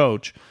assistant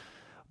coach,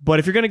 but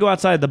if you're going to go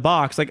outside the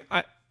box, like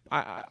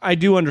I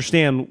do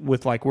understand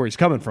with like where he's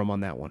coming from on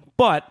that one.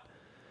 But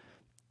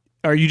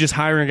are you just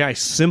hiring a guy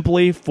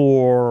simply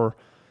for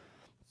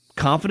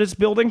confidence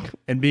building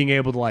and being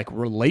able to like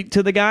relate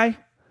to the guy?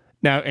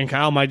 Now, and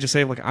Kyle might just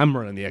say, like, I'm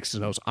running the X's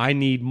and O's. I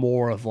need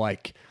more of,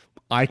 like,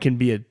 I can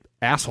be an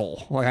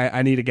asshole. Like,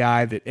 I need a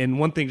guy that, and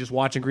one thing, just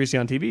watching Greasy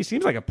on TV,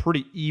 seems like a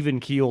pretty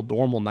even-keeled,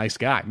 normal, nice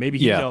guy. Maybe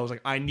he knows,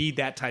 like, I need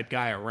that type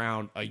guy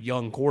around a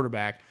young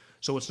quarterback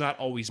so it's not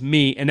always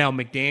me. And now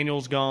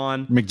McDaniel's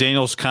gone.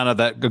 McDaniel's kind of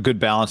a good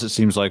balance, it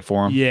seems like,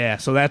 for him. Yeah,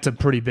 so that's a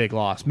pretty big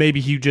loss.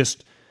 Maybe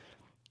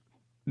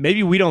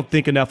we don't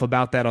think enough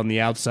about that on the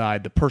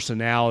outside. The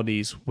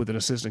personalities with an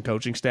assistant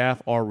coaching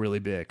staff are really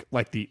big.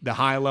 Like the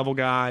high-level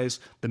guys,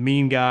 the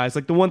mean guys.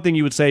 Like the one thing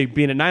you would say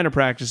being at Niner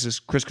practice is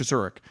Chris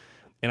Kasurik,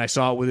 and I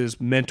saw it with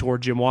his mentor,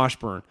 Jim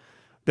Washburn.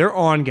 They're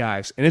on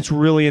guys, and it's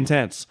really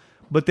intense.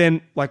 But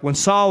then, like when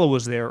Saleh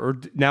was there, or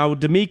now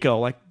DeMeco,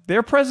 like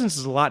their presence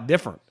is a lot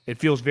different. It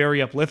feels very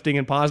uplifting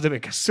and positive,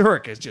 and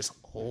Kasurik is just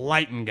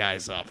lighting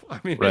guys up. I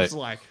mean, It's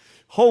like,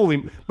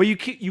 holy, but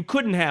you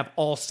couldn't have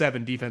all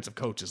 7 defensive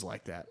coaches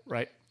like that,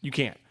 right? You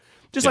can't.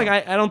 Just like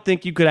I don't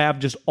think you could have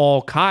just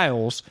all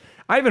Kyles.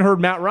 I even heard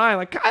Matt Ryan,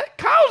 like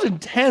Kyle's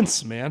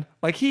intense, man.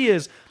 Like he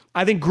is.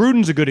 I think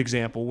Gruden's a good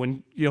example.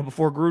 When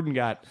before Gruden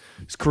got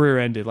his career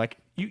ended, like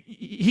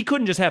he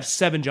couldn't just have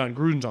 7 John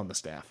Grudens on the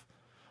staff,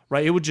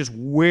 right? It would just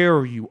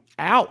wear you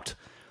out,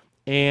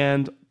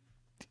 and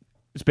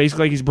it's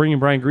basically like he's bringing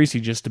Brian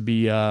Griese just to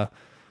be.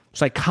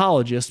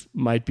 Psychologists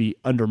might be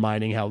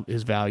undermining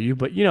his value,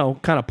 but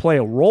kind of play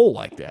a role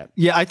like that.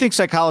 Yeah, I think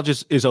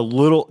psychologist is a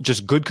little,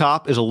 just good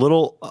cop is a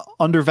little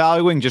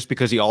undervaluing, just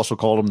because he also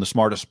called him the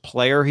smartest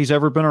player he's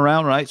ever been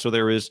around, right? So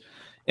there is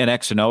an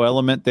X and O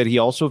element that he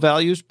also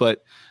values.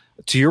 But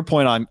to your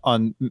point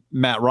on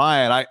Matt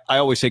Ryan, I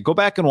always say go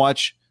back and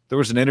watch. There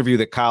was an interview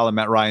that Kyle and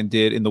Matt Ryan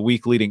did in the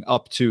week leading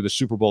up to the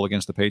Super Bowl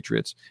against the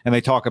Patriots. And they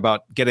talk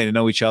about getting to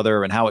know each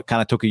other and how it kind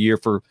of took a year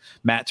for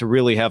Matt to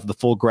really have the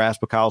full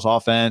grasp of Kyle's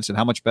offense and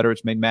how much better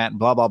it's made Matt and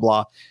blah, blah,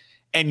 blah.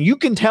 And you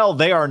can tell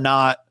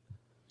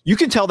you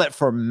can tell that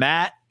for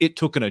Matt, it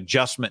took an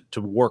adjustment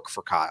to work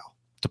for Kyle,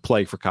 to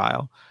play for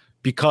Kyle,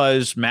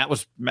 because Matt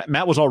was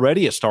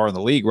already a star in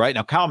the league, right?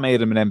 Now, Kyle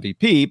made him an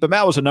MVP, but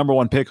Matt was a number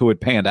 1 pick who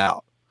had panned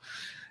out.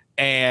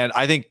 And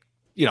I think,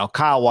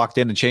 Kyle walked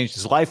in and changed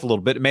his life a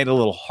little bit. It made it a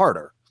little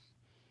harder.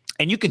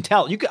 And you can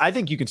tell, I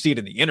think you can see it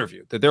in the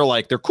interview that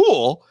they're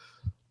cool,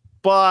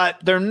 but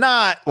they're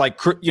not like,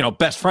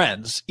 best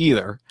friends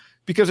either,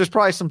 because there's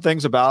probably some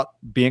things about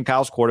being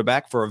Kyle's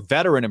quarterback for a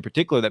veteran in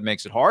particular that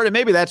makes it hard. And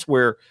maybe that's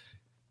where,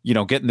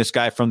 getting this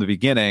guy from the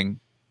beginning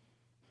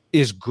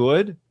is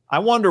good. I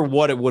wonder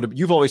what it would have,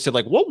 you've always said,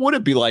 like, what would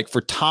it be like for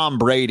Tom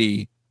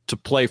Brady to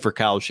play for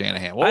Kyle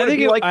Shanahan? What would it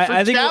be like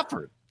for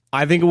Stafford?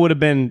 I think it would have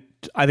been.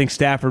 I think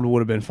Stafford would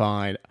have been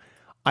fine.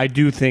 I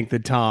do think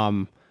that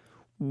Tom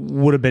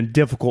would have been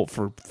difficult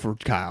for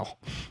Kyle,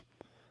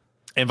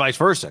 and vice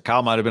versa.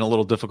 Kyle might have been a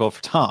little difficult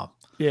for Tom.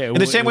 Yeah, in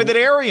the same way that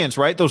Arians,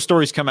 right? Those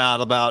stories come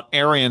out about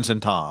Arians and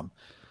Tom,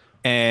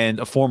 and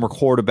a former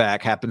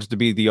quarterback happens to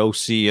be the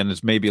OC and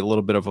is maybe a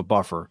little bit of a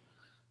buffer,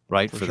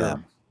 right, for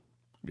them.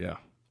 Yeah,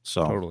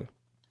 so totally.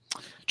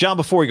 John,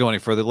 before we go any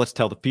further, let's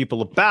tell the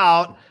people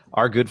about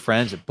our good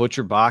friends at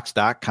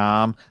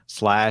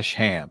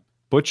butcherbox.com/ham.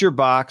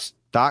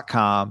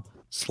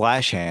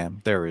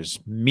 butcherbox.com/ham. There is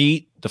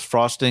meat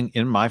defrosting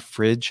in my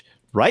fridge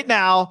right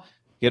now.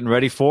 Getting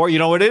ready for, you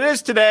know what it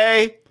is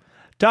today?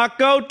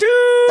 Taco Tuesday.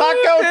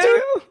 Taco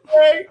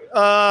Tuesday.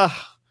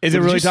 Is it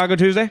really Taco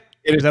Tuesday?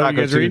 It is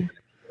Taco Tuesday.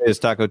 It is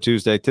Taco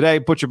Tuesday today.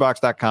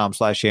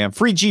 Butcherbox.com/ham.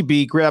 Free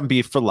GB, ground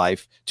beef for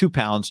life. 2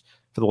 pounds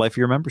for the life of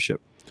your membership.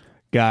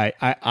 Guy,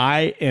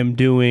 I am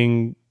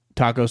doing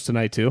tacos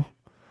tonight too.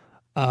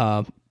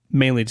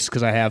 Mainly just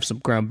because I have some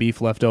ground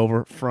beef left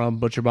over from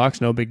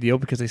ButcherBox. No big deal,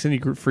 because they send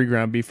you free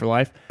ground beef for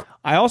life.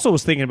 I also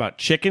was thinking about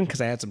chicken,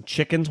 because I had some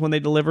chickens when they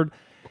delivered.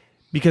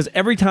 Because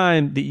every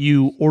time that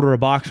you order a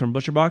box from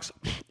ButcherBox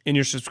in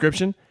your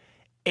subscription,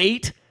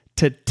 8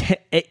 to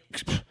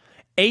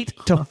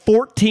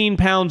 14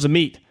 pounds of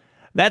meat.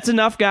 That's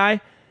enough,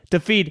 guy, to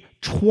feed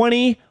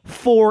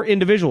 24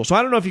 individuals. So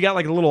I don't know if you got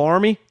like a little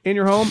army in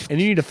your home and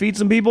you need to feed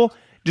some people.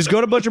 Just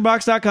go to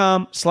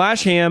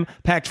butcherbox.com/ham,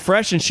 packed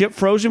fresh and shipped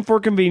frozen for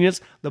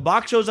convenience. The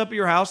box shows up at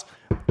your house.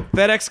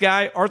 FedEx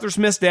guy, Arthur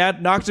Smith's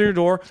dad, knocks on your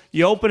door.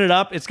 You open it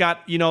up. It's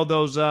got,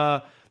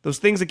 those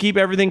things that keep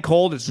everything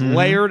cold. It's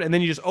layered, and then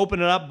you just open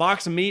it up,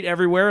 box of meat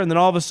everywhere, and then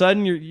all of a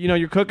sudden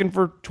you're cooking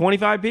for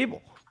 25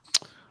 people.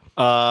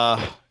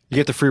 You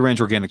get the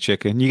free-range organic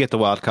chicken. You get the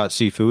wild-caught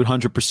seafood,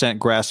 100%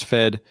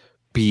 grass-fed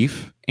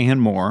beef,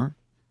 and more.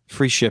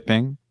 Free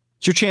shipping.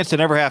 It's your chance to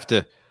never have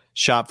to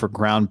shop for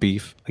ground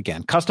beef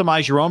again.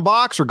 Customize your own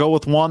box or go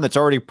with one that's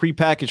already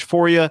prepackaged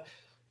for you.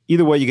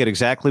 Either way, you get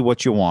exactly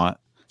what you want.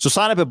 So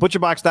sign up at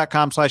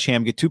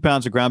butcherbox.com/ham. Get 2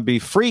 pounds of ground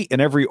beef free in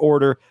every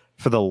order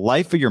for the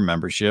life of your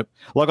membership.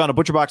 Log on to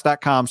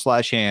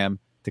butcherbox.com/ham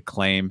to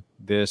claim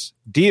this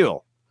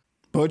deal.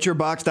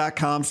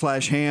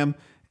 Butcherbox.com/ham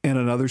and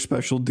another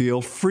special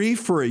deal. Free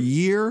for a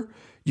year.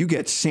 You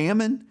get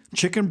salmon,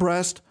 chicken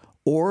breast,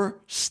 or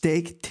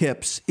steak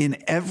tips in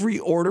every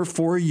order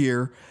for a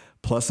year,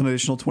 plus an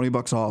additional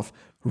 $20 off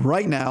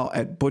right now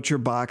at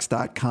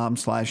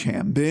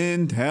butcherbox.com/ham.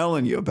 Been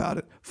telling you about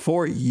it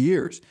for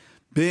years.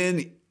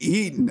 Been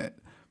eating it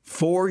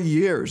for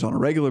years on a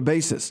regular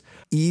basis.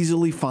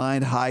 Easily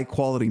find high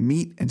quality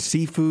meat and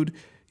seafood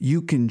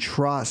you can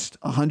trust.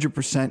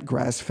 100%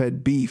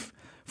 grass-fed beef,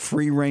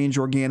 free-range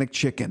organic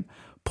chicken,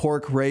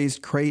 pork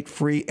raised, crate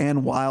free,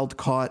 and wild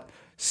caught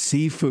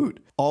seafood.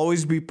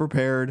 Always be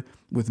prepared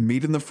with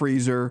meat in the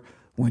freezer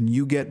when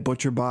you get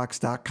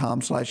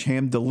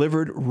butcherbox.com/ham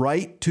delivered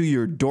right to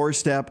your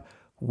doorstep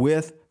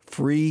with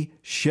free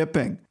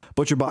shipping.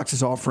 ButcherBox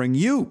is offering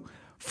you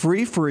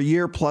free for a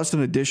year plus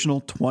an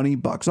additional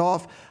 $20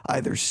 off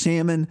either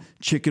salmon,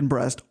 chicken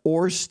breast,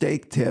 or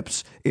steak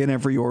tips in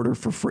every order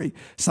for free.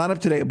 Sign up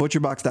today at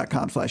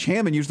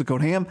butcherbox.com/ham and use the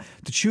code HAM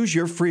to choose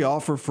your free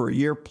offer for a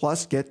year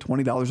plus get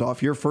 $20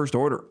 off your first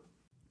order.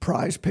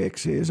 Prize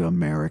Picks is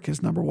America's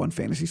 #1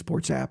 fantasy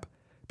sports app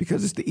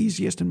because it's the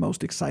easiest and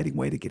most exciting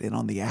way to get in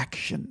on the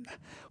action.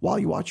 While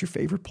you watch your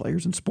favorite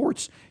players in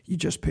sports, you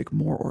just pick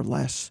more or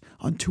less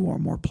on 2 or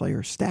more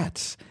player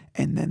stats,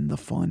 and then the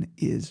fun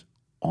is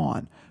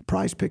on.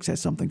 Prize Picks has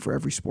something for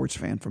every sports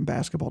fan, from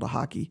basketball to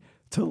hockey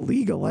to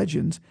League of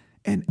Legends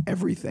and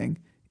everything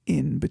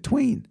in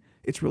between.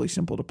 It's really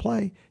simple to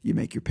play. You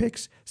make your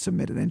picks,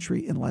 submit an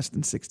entry in less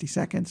than 60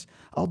 seconds.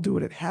 I'll do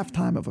it at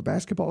halftime of a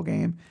basketball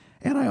game,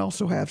 and I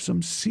also have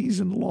some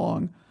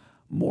season-long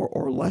more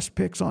or less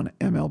picks on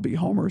MLB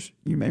homers.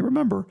 You may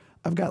remember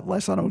I've got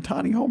less on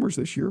Ohtani homers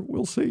this year.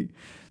 We'll see.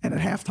 And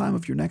at halftime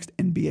of your next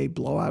NBA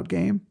blowout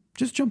game,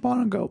 just jump on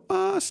and go,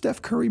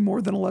 Steph Curry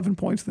more than 11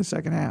 points in the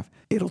second half.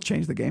 It'll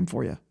change the game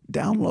for you.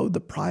 Download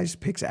the Prize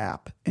Picks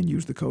app and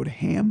use the code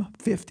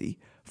HAM50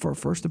 for a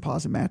first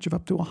deposit match of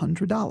up to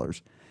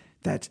 $100.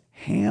 That's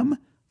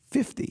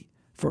HAM50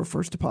 for a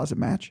first deposit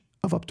match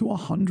of up to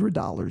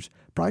 $100.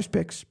 Prize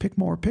Picks, pick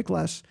more, pick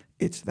less.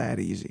 It's that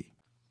easy.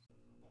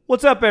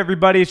 What's up,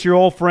 everybody? It's your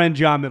old friend,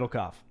 John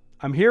Middlecoff.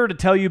 I'm here to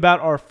tell you about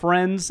our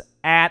friends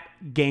at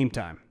Game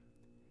Time.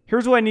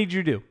 Here's what I need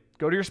you to do.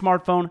 Go to your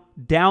smartphone,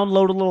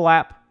 download a little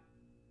app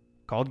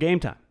called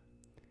Game Time.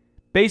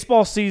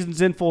 Baseball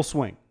season's in full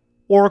swing.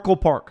 Oracle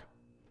Park.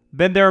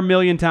 Been there a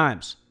million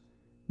times.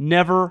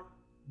 Never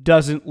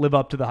doesn't live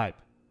up to the hype.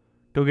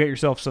 Go get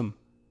yourself some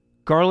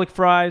garlic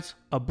fries,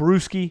 a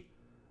brewski,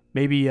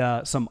 maybe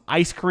some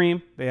ice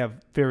cream. They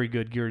have very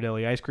good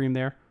Ghirardelli ice cream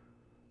there.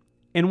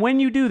 And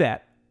when you do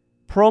that,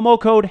 promo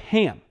code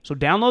HAM. So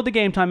download the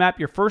Game Time app.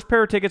 Your first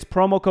pair of tickets,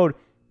 promo code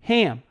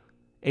HAM,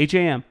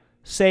 H-A-M,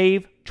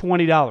 save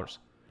 $20.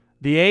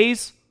 The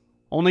A's,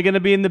 only going to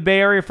be in the Bay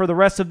Area for the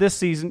rest of this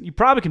season. You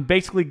probably can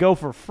basically go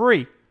for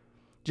free.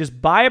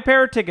 Just buy a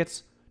pair of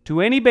tickets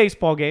to any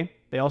baseball game.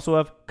 They also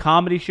have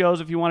comedy shows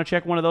if you want to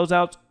check one of those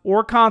out,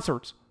 or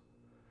concerts.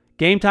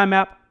 Game Time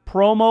app,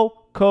 promo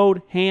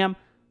code HAM,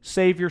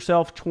 save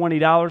yourself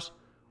 $20.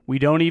 We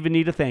don't even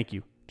need a thank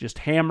you. Just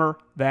hammer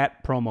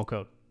that promo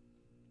code.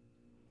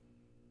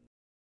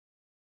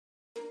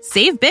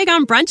 Save big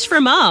on brunch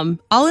for mom,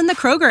 all in the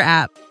Kroger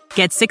app.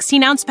 Get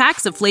 16-ounce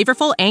packs of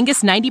flavorful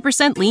Angus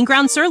 90% lean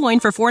ground sirloin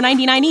for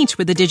 $4.99 each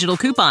with a digital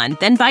coupon.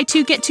 Then buy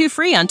 2, get 2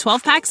 free on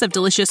 12 packs of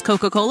delicious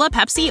Coca-Cola,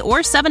 Pepsi, or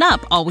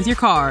 7-Up, all with your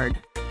card.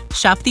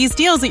 Shop these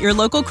deals at your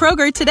local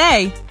Kroger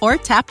today, or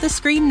tap the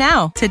screen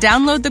now to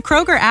download the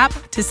Kroger app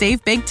to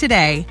save big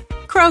today.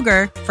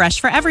 Kroger, fresh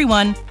for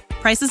everyone.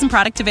 Prices and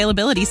product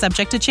availability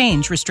subject to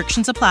change.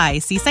 Restrictions apply.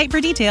 See site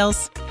for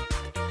details.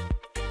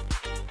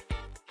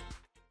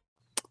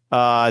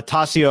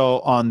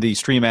 Tassio on the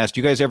stream asked,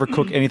 do you guys ever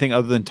cook anything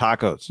other than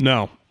tacos?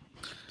 No.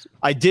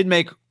 I did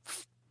make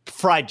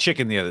fried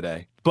chicken the other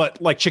day,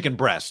 but like chicken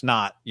breast,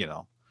 not,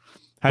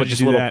 How'd you just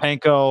do a little that?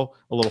 panko,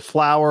 a little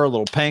flour, a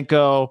little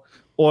panko,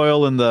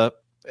 oil in the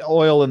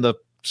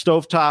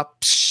stovetop.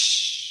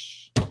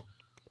 Psh.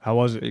 How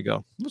was There it? you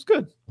go. It was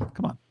good.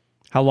 Come on.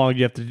 How long do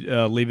you have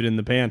to leave it in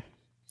the pan?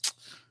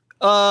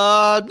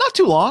 Not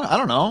too long. I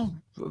don't know.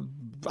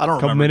 I don't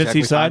Couple remember minutes exactly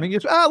each side? timing.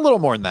 It's a little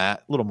more than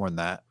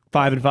that.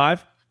 5 and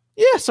 5?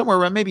 Yeah, somewhere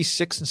around maybe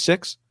 6 and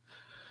 6.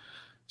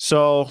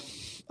 So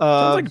Sounds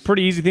like a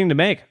pretty easy thing to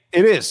make.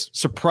 it is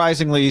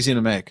surprisingly easy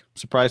to make.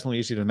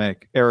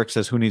 Eric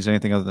says, who needs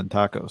anything other than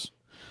tacos?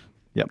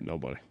 Yep.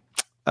 Nobody.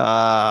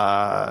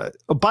 By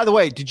the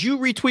way, did you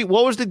retweet?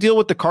 What was the deal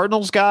with the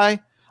Cardinals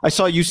guy? I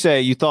saw you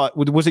say you thought,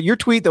 was it your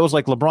tweet that was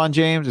like LeBron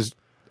James is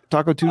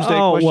Taco Tuesday?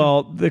 Oh, question?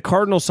 well, the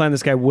Cardinals signed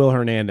this guy, Will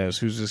Hernandez,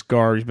 who's this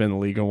guard. He's been in the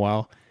league a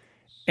while.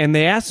 And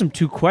they asked him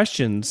 2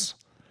 questions.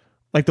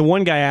 Like the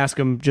one guy asked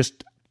him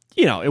just,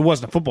 it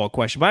wasn't a football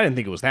question, but I didn't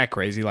think it was that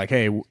crazy. Like,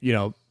 hey,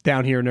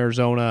 down here in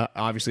Arizona,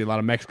 obviously a lot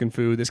of Mexican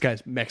food. This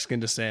guy's Mexican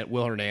descent,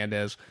 Will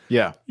Hernandez.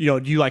 Yeah.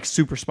 Do you like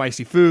super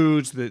spicy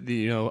foods,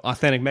 the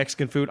authentic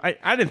Mexican food?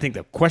 I didn't think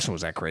the question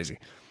was that crazy.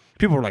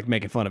 People were like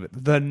making fun of it.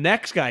 The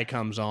next guy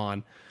comes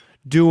on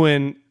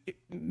doing,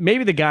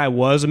 maybe the guy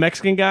was a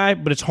Mexican guy,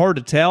 but it's hard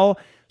to tell.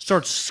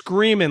 Starts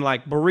screaming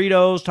like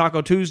burritos,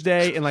 Taco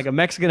Tuesday in like a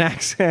Mexican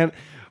accent.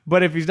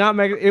 But if he's not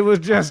Mexican, it was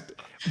just,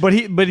 but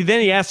then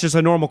he asked just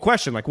a normal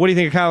question. Like, what do you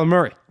think of Kyler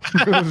Murray?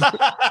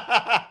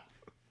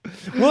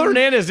 Will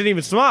Hernandez didn't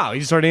even smile. He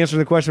just started answering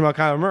the question about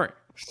Kyler Murray.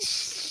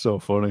 So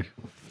funny.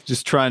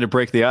 Just trying to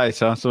break the ice,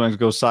 huh? Sometimes it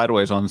goes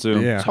sideways on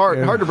Zoom. Yeah, It's hard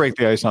yeah. to break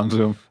the ice on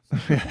Zoom.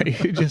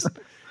 You just,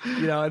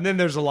 and then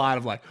there's a lot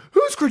of like,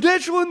 who's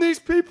credentialing these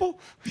people?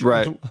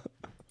 Right.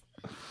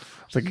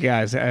 It's like,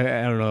 guys,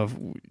 I don't know if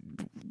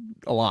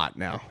a lot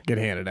now get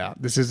handed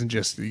out. This isn't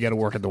just you got to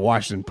work at the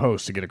Washington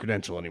Post to get a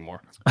credential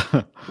anymore.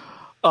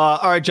 All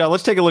right, John,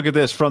 let's take a look at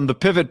this from the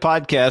Pivot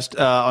podcast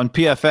on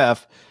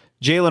PFF.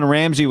 Jalen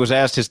Ramsey was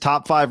asked his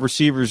top 5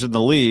 receivers in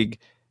the league,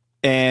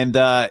 and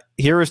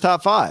here is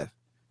top 5.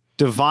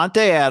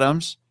 Devontae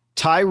Adams,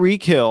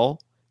 Tyreek Hill,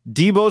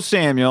 Deebo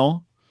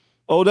Samuel,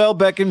 Odell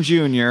Beckham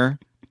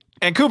Jr.,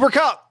 and Cooper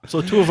Kupp.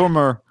 So 2 of them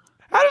are...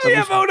 How does he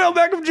have Odell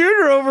Beckham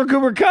Jr. over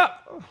Cooper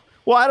Kupp?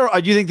 Well, I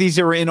don't. Do you think these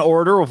are in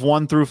order of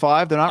 1 through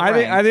 5? They're not.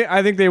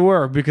 I think they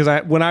were, because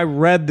when I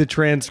read the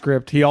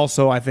transcript, he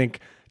also, I think,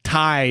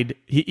 tied.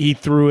 He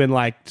threw in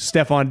like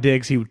Stephon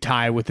Diggs. He would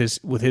tie with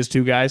his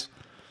 2 guys.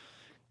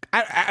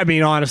 I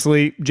mean,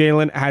 honestly,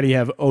 Jalen, how do you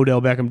have Odell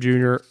Beckham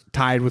Jr.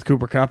 tied with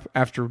Cooper Kupp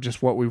after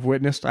just what we've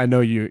witnessed? I know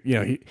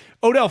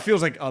Odell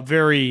feels like a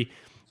very,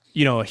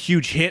 a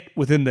huge hit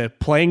within the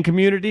playing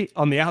community.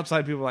 On the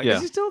outside, people are like,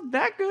 is he still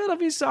that good? I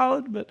mean, he's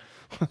solid, but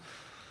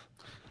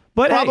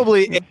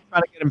probably trying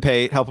to get him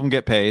paid, help him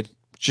get paid.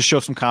 Just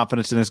show some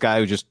confidence in this guy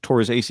who just tore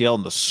his ACL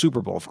in the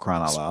Super Bowl, for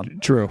crying out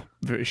loud. True.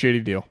 Very shady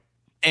deal.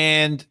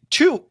 And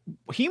 2,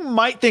 he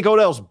might think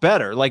Odell's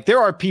better. Like, there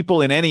are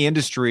people in any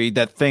industry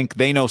that think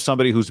they know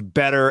somebody who's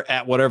better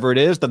at whatever it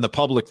is than the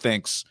public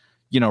thinks,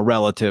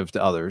 relative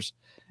to others.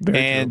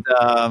 Very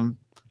true.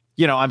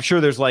 I'm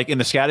sure there's, like, in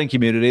the scouting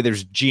community,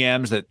 there's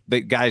GMs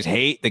that guys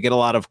hate. They get a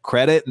lot of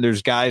credit, and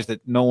there's guys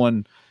that no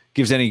one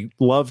gives any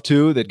love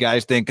to, that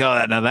guys think,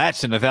 oh, now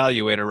that's an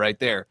evaluator right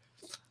there.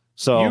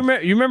 So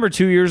you remember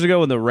 2 years ago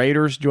when the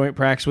Raiders joint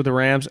practice with the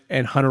Rams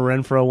and Hunter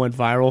Renfrow went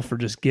viral for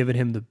just giving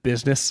him the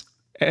business?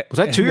 Was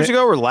that 2 years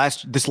ago or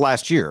this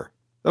last year?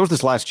 That was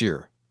this last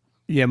year.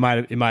 Yeah, it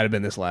might have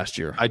been this last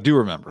year. I do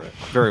remember it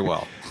very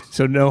well.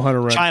 So no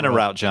Hunter Renfrow. China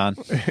route, John.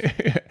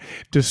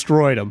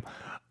 Destroyed him.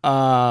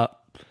 It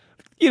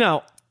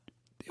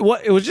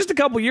was just a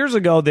couple years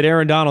ago that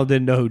Aaron Donald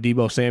didn't know who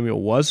Deebo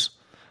Samuel was.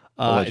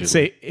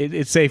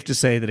 It's safe to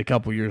say that a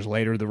couple years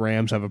later, the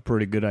Rams have a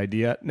pretty good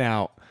idea.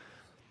 Now,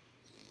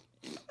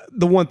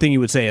 the one thing you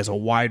would say as a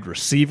wide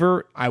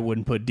receiver, I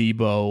wouldn't put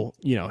Deebo,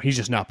 he's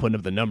just not putting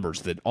up the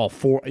numbers that all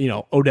 4,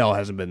 Odell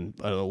hasn't been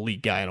an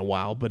elite guy in a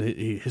while, but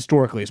he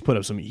historically has put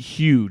up some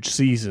huge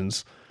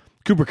seasons.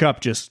 Cooper Kupp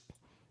just,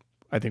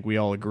 I think we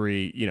all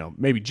agree,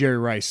 maybe Jerry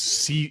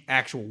Rice,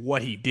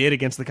 what he did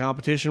against the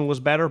competition was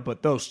better,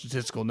 but those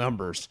statistical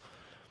numbers,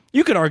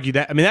 you could argue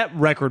that. I mean, that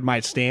record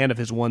might stand of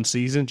his one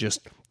season,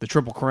 just the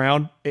Triple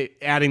Crown,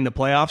 adding the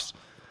playoffs.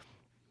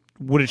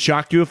 Would it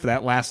shock you if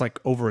that lasts like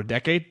over a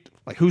decade?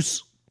 Like,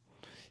 it's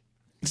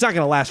not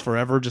going to last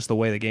forever, just the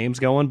way the game's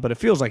going, but it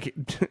feels like,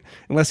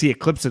 unless he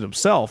eclipses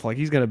himself, like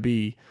he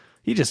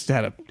just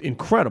had an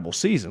incredible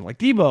season. Like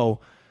Deebo,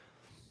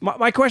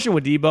 my question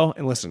with Deebo,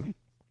 and listen,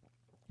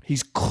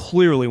 he's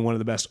clearly one of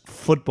the best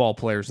football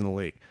players in the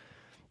league.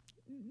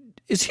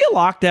 Is he a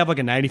lock to have like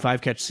a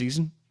 95 catch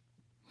season?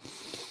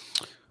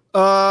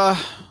 Well,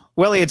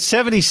 he had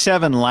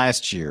 77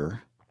 last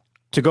year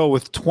to go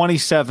with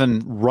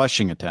 27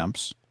 rushing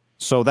attempts.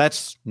 So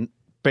that's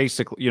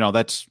basically,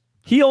 that's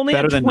he only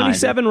had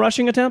 27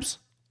 rushing attempts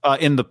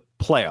in the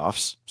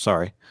playoffs.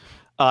 Sorry,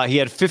 he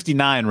had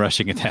 59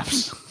 rushing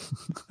attempts.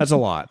 That's a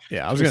lot.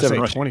 Yeah, I was going to say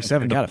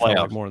 27. Got to feel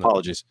like more than that.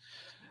 Apologies.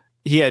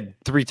 He had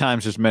 3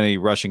 times as many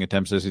rushing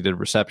attempts as he did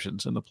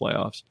receptions in the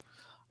playoffs.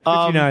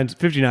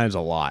 59 is a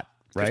lot,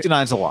 right?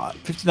 59 is a lot.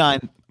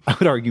 59, I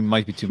would argue,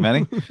 might be too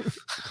many,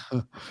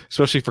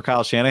 especially for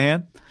Kyle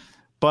Shanahan.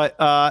 But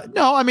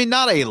no, I mean,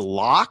 not a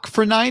lock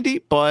for 90,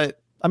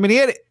 but I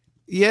mean,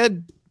 he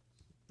had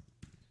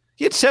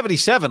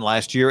 77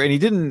 last year, and he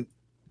didn't.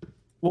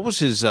 What was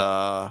his? He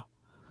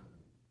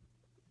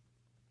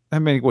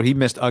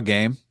missed a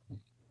game.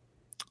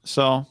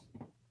 So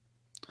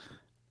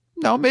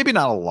no, maybe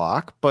not a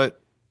lock,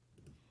 but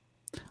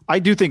I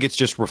do think it's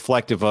just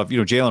reflective of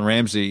Jalen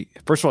Ramsey.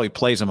 First of all, he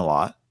plays him a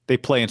lot. They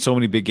play in so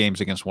many big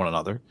games against one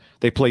another.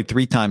 They played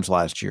 3 times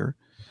last year.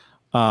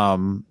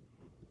 The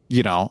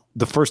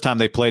first time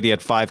they played, he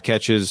had 5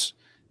 catches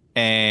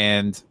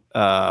and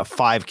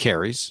 5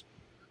 carries.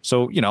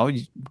 So,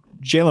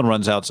 Jalen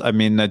runs out. I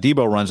mean,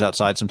 Deebo runs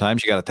outside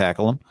sometimes. You got to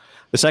tackle him.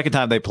 The second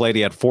time they played,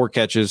 he had 4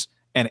 catches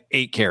and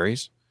 8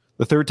 carries.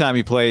 The third time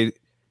he played,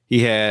 he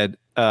had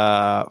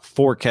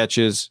 4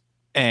 catches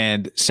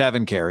and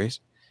 7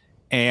 carries.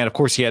 And, of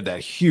course, he had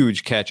that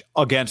huge catch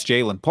against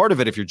Jalen. Part of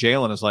it, if you're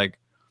Jalen, is like,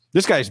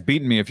 this guy's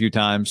beaten me a few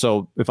times.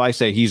 So if I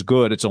say he's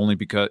good, it's only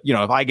because,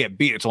 if I get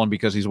beat, it's only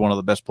because he's one of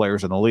the best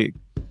players in the league.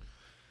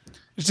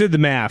 Just did the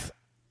math.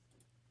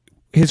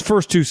 His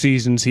first 2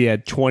 seasons, he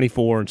had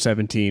 24 and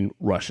 17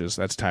 rushes.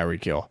 That's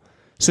Tyreek Hill.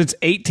 Since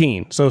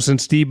 18, so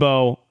since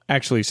Deebo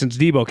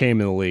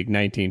came in the league,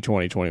 19,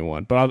 20,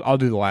 21, but I'll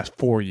do the last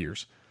 4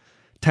 years.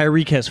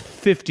 Tyreek has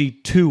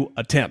 52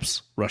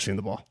 attempts rushing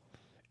the ball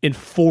in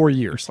 4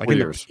 years, like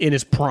in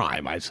his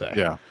prime, I'd say.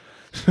 Yeah.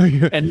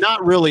 And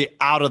not really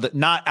out of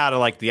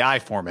like the I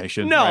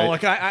formation. No, right?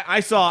 like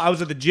I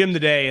was at the gym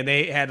today and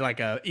they had like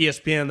a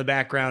ESPN in the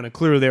background, and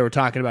clearly they were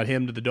talking about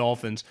him to the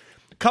Dolphins.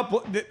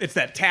 It's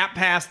that tap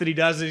pass that he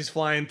does as he's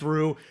flying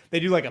through. They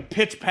do like a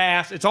pitch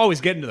pass. It's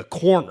always getting to the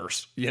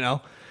corners,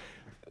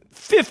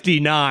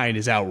 59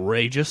 is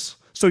outrageous.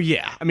 So,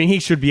 yeah, I mean, he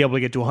should be able to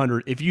get to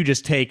 100 if you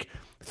just take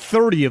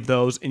 30 of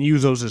those and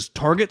use those as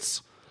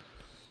targets.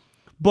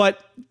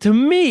 But to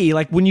me,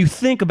 like when you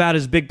think about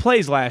his big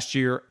plays last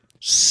year,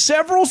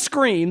 several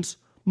screens,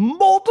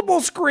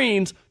 multiple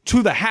screens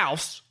to the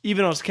house,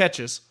 even on his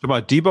catches.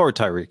 About Debo or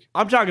Tyreek?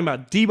 I'm talking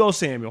about Debo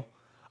Samuel.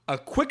 A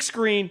quick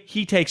screen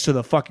he takes to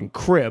the fucking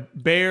crib.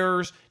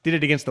 Bears did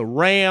it against the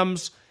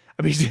Rams.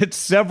 I mean, he did it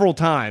several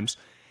times.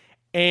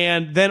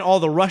 And then all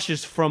the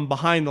rushes from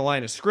behind the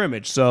line of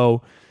scrimmage.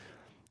 So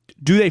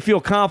do they feel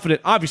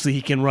confident? Obviously,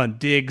 he can run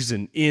digs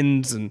and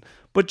ins,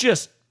 but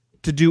just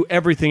to do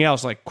everything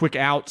else, like quick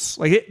outs,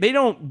 like they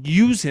don't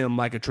use him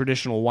like a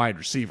traditional wide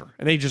receiver,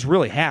 and they just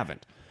really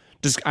haven't.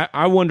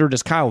 I wonder,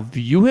 does Kyle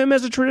view him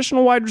as a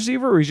traditional wide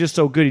receiver, or he's just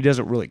so good he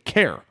doesn't really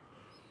care?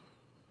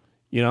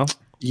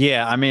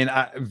 Yeah, I mean,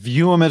 I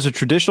view him as a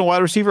traditional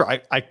wide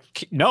receiver.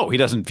 No, he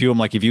doesn't view him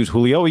like he views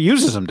Julio. He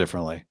uses him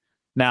differently.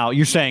 Now,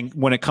 you're saying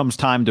when it comes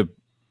time to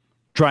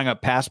drawing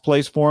up pass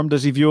plays for him,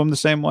 does he view him the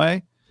same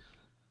way?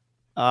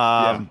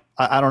 Yeah.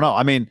 I don't know.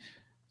 I mean,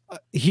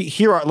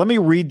 let me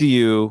read to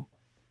you.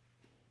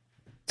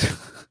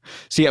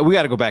 See, we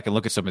got to go back and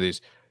look at some of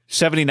these.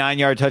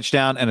 79-yard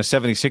touchdown and a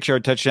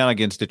 76-yard touchdown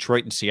against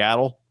Detroit and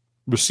Seattle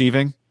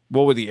receiving.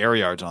 What were the air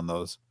yards on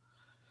those?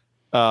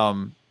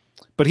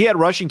 But he had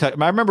rushing touch.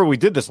 I remember we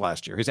did this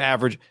last year. His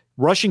average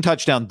rushing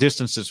touchdown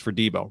distances for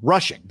Debo.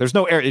 Rushing. There's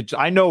no air.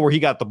 I know where he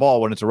got the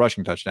ball when it's a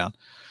rushing touchdown.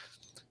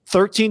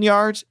 13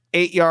 yards,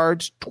 8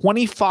 yards,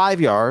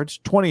 25 yards,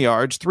 20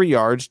 yards, 3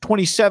 yards,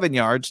 27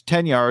 yards,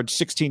 10 yards,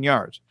 16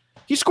 yards.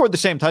 He scored the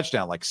same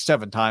touchdown like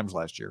 7 times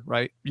last year,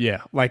 right?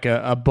 Yeah, like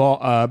a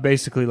ball,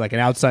 basically like an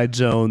outside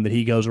zone that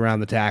he goes around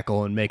the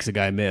tackle and makes a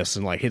guy miss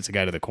and like hits a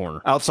guy to the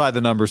corner. Outside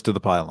the numbers to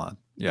the pylon.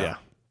 Yeah.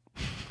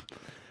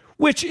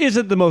 Which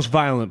isn't the most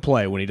violent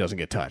play when he doesn't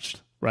get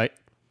touched, right?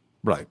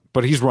 Right.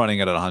 But he's running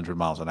it at 100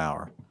 miles an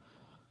hour.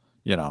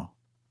 You're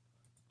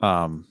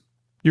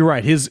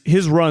right.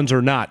 His runs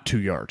are not 2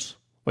 yards.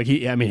 Like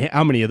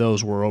how many of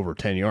those were over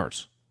 10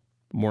 yards?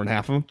 More than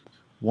half of them?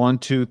 1,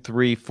 2,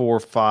 3, 4,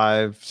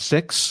 5,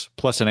 6,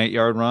 plus an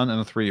 8-yard run and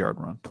a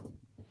 3-yard run.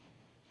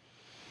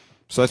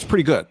 So that's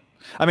pretty good.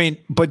 I mean,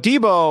 but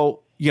Debo,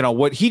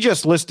 what he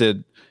just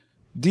listed,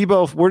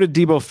 where did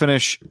Debo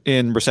finish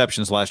in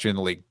receptions last year in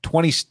the league?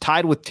 20,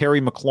 tied with Terry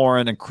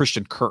McLaurin and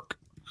Christian Kirk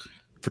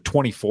for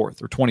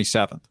 24th or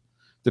 27th,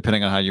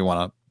 depending on how you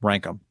want to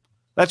rank them.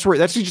 He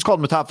just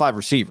called him a top 5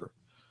 receiver.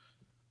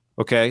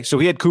 Okay, so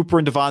he had Cooper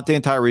and Devontae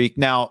and Tyreek.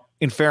 Now,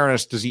 in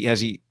fairness, has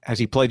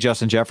he played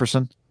Justin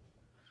Jefferson?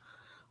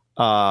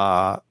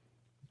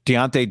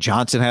 Deontay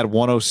Johnson had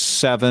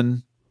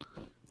 107.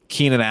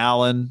 Keenan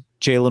Allen,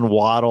 Jalen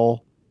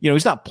Waddle.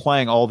 He's not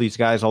playing all these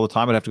guys all the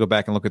time. I'd have to go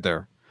back and look at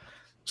their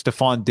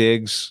Stephon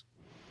Diggs.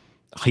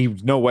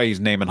 No way he's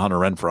naming Hunter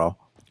Renfrow.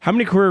 How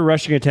many career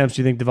rushing attempts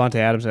do you think Devontae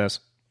Adams has?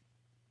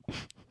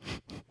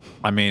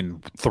 I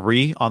mean,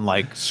 3 on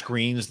like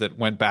screens that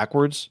went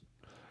backwards.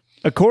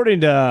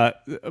 According to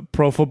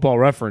Pro Football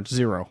Reference,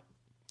 0.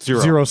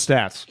 Zero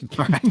stats.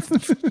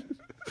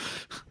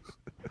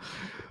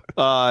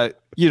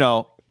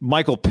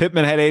 Michael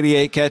Pittman had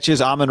 88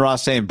 catches. Amon-Ra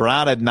St.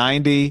 Brown had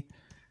 90.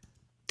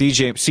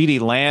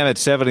 CeeDee Lamb at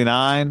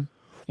 79.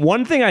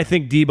 One thing I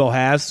think Debo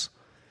has,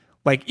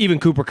 like even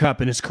Cooper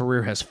Kupp in his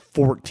career has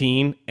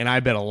 14, and I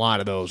bet a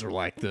lot of those are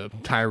like the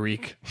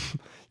Tyreek,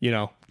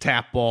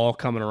 tap ball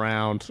coming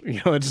around.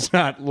 It's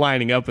not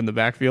lining up in the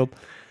backfield.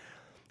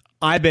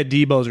 I bet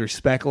Debo's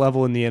respect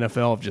level in the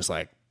NFL of just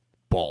like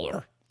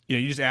baller.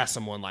 You just ask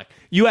someone like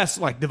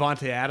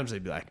Devontae Adams,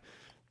 they'd be like,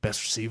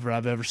 best receiver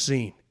I've ever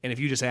seen. And if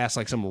you just ask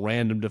like some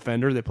random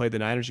defender that played the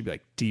Niners, you'd be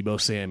like,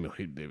 Debo Samuel.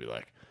 They'd be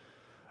like,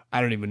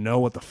 I don't even know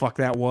what the fuck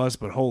that was,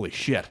 but holy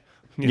shit.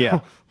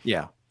 Yeah.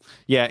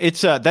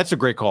 It's that's a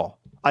great call.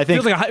 I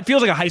think it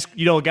feels like a high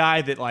school, a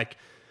guy that like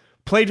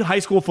played high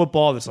school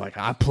football. That's like,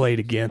 I played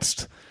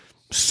against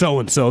so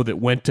and so that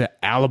went to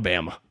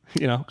Alabama.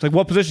 It's like,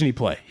 what position he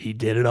play? He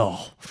did it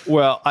all.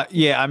 Well,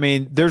 I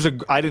mean,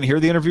 I didn't hear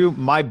the interview.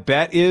 My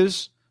bet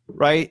is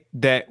right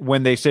that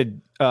when they said,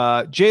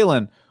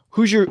 Jalen,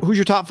 who's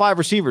your top 5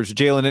 receivers?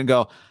 Jalen didn't go,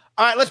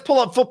 all right, let's pull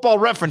up Football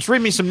Reference.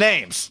 Read me some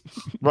names.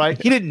 Right?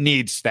 He didn't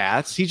need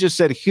stats. He just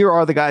said, here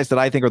are the guys that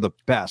I think are the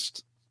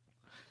best.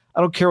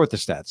 I don't care what the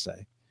stats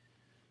say.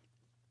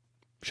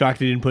 Shocked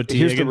he didn't put T.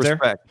 Here's Higgins the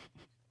respect. there.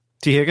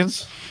 T.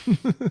 Higgins?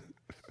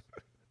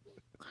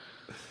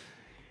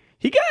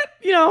 He got,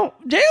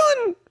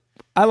 Jalen.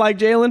 I like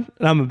Jalen,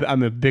 and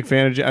I'm a big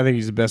fan of Jalen. I think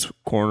he's the best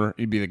corner.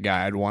 He'd be the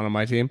guy I'd want on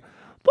my team.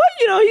 But,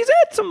 he's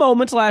had some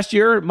moments last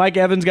year. Mike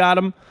Evans got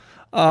him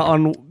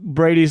on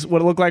Brady's,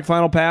 what it looked like,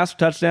 final pass,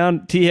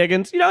 touchdown. T.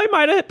 Higgins, he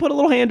might have put a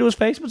little hand to his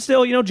face, but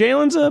still,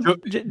 Jalen's a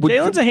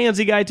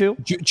handsy guy, too.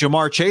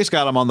 Jamar Chase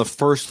got him on the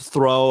first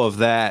throw of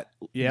that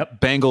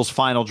Bengals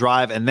final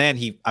drive, and then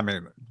he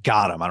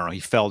got him. I don't know. He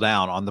fell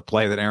down on the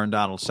play that Aaron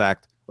Donald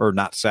sacked or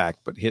not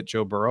sacked, but hit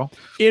Joe Burrow.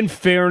 In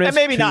fairness, And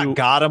maybe not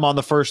got him on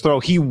the first throw.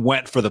 He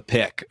went for the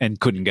pick and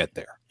couldn't get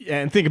there.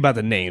 And think about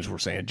the names we're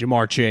saying: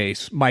 Jamar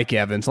Chase, Mike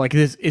Evans. Like,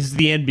 this is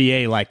the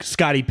NBA. Like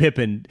Scottie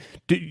Pippen.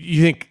 Do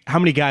you think how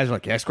many guys are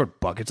like, yeah, I scored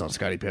buckets on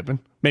Scottie Pippen?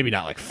 Maybe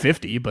not like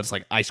 50, but it's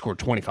like I scored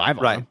 25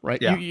 on him,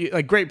 right? Yeah.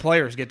 Like great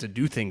players get to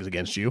do things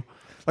against you.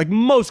 Like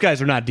most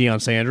guys are not Deion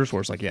Sanders, where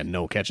it's like, yeah,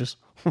 no catches.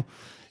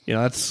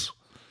 That's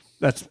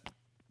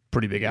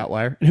pretty big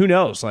outlier. And who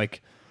knows?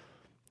 Like,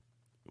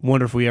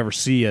 wonder if we ever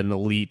see an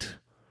elite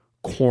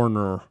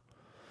corner.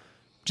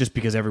 Just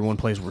because everyone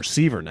plays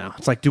receiver now.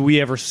 It's like, do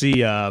we ever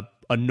see a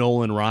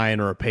Nolan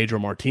Ryan or a Pedro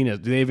Martinez?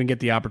 Do they even get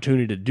the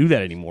opportunity to do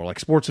that anymore? Like,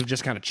 sports have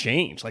just kind of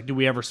changed. Like, do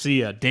we ever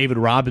see a David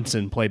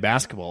Robinson play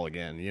basketball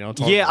again?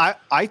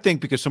 I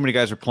think because so many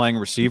guys are playing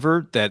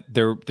receiver that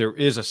there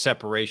is a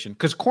separation.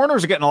 Because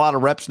corners are getting a lot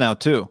of reps now,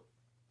 too.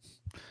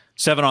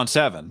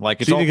 7-on-7.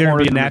 Like, it's so you all think there would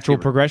corners be a and natural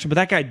receiver. progression, but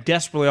that guy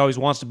desperately always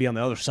wants to be on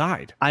the other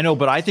side. I know,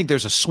 but I think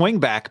there's a swing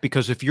back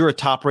because if you're a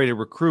top-rated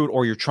recruit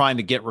or you're trying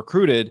to get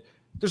recruited,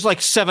 there's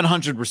like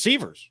 700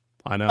 receivers.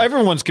 I know.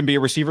 Everyone's can be a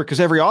receiver because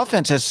every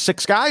offense has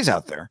 6 guys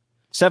out there.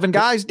 7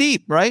 guys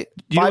deep, right?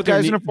 You know 5 what there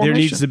guys in a formation.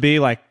 There needs to be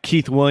like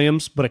Keith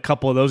Williams, but a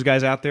couple of those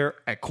guys out there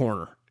at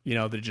corner.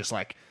 They're just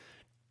like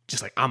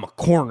I'm a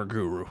corner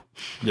guru.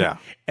 Yeah.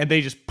 And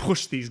they just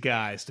push these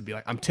guys to be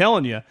like, I'm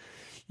telling you,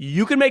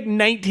 you can make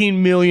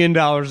 $19 million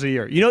a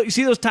year. You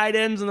see those tight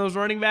ends and those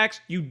running backs?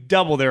 You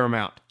double their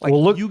amount. Like,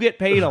 Well, look- you get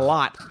paid a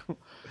lot.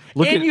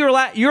 And you're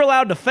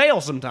allowed to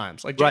fail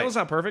sometimes. Like, Jalen's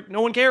not perfect.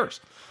 No one cares.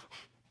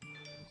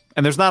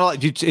 And there's not a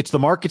lot. It's the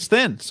market's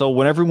thin. So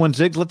when everyone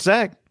zigs, let's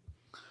zag.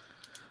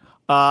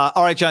 All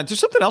right, John, there's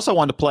something else I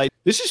wanted to play.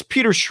 This is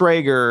Peter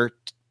Schrager,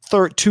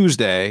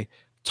 Tuesday,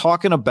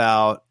 talking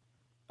about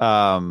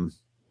Sean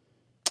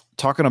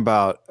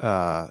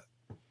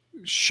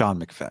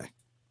McVay.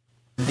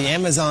 The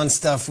Amazon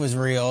stuff was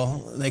real.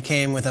 They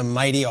came with a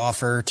mighty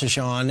offer to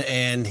Sean,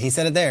 and he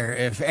said it there.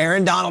 If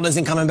Aaron Donald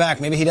isn't coming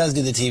back, maybe he does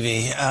do the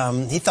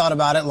TV. He thought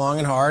about it long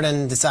and hard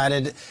and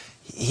decided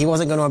he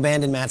wasn't going to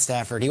abandon Matt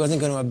Stafford. He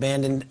wasn't going to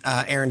abandon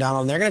Aaron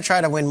Donald. And they're going to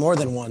try to win more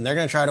than one. They're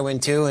going to try to win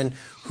 2, and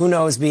who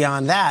knows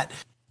beyond that.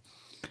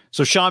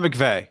 So Sean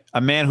McVay,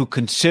 a man who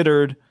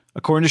considered,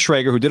 according to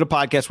Schrager, who did a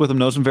podcast with him,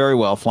 knows him very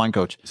well, flying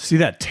coach. See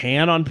that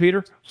tan on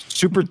Peter?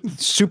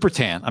 Super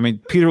tan. I mean,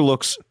 Peter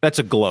looks, that's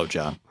a glow,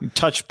 John.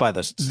 Touched by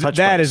the sun.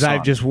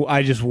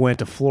 I just went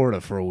to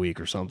Florida for a week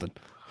or something.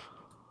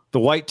 The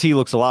white tee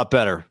looks a lot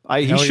better.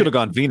 He should have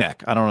gone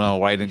V-neck. I don't know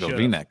why he didn't go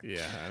V-neck.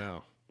 Yeah, I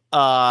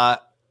know.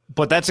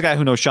 But that's a guy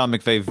who knows Sean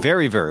McVay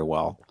very, very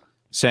well,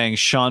 saying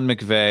Sean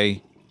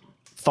McVay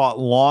thought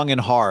long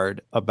and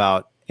hard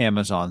about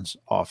Amazon's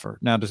offer.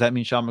 Now, does that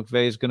mean Sean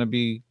McVay is going to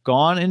be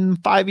gone in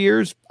 5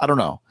 years? I don't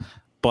know.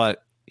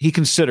 But he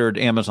considered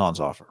Amazon's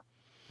offer.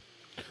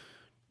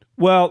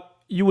 Well,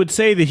 you would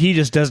say that he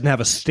just doesn't have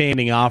a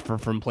standing offer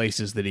from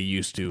places that he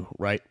used to,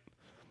 right?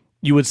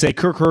 You would say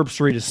Kirk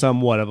Herbstreit is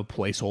somewhat of a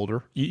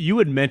placeholder. You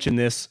had mentioned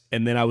this,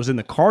 and then I was in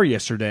the car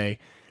yesterday,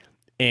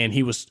 and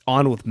he was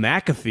on with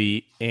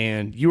McAfee,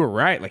 and you were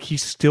right. Like,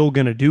 he's still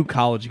going to do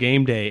College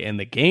Game Day and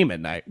the game at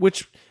night,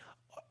 which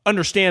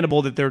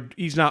understandable that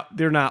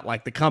they're not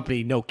like the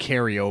company, no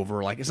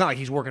carryover. Like, it's not like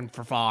he's working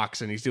for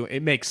Fox and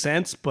it makes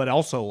sense, but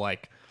also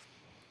like,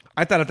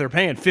 I thought if they're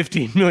paying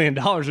 $15 million,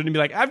 wouldn't he be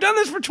like, I've done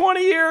this for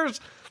 20 years.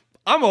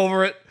 I'm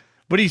over it.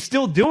 But he's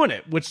still doing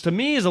it, which to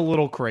me is a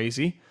little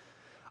crazy,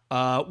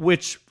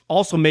 which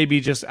also maybe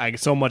just I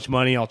get so much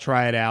money, I'll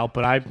try it out.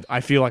 But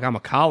I feel like I'm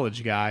a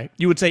college guy.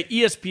 You would say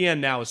ESPN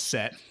now is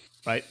set,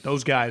 right?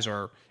 Those guys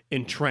are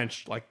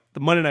entrenched. Like,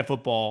 the Monday Night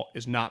Football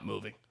is not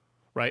moving,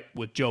 right?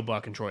 With Joe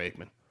Buck and Troy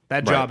Aikman.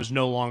 That job is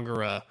no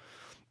longer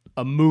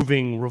a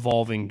moving,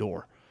 revolving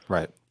door.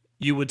 Right.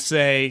 You would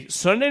say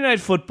Sunday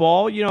Night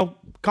Football,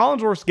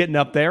 Collinsworth's getting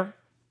up there,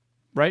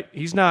 right?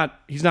 He's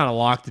not a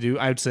lock to do.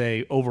 I would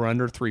say over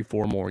under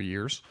 3-4 more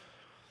years.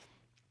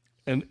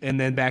 And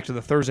then back to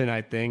the Thursday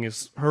night thing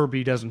is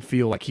Herbie doesn't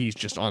feel like he's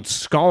just on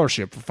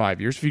scholarship for 5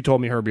 years. If you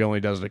told me Herbie only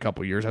does it a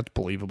couple years, that's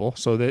believable.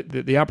 So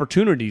the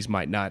opportunities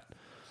might not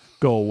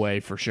go away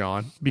for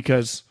Sean,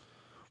 because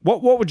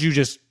what would you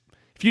just,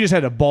 if you just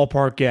had a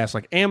ballpark guess,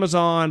 like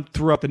Amazon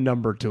threw up the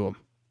number to him?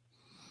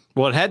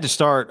 Well, it had to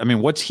start. I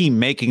mean, what's he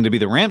making to be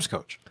the Rams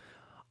coach?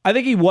 I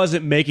think he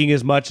wasn't making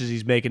as much as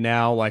he's making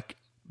now, like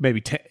maybe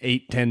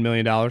 $8-10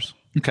 million.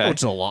 Okay. Which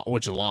is a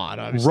lot,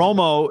 obviously.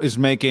 Romo is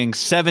making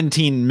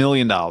 $17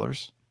 million.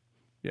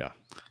 Yeah.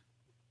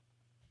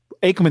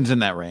 Aikman's in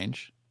that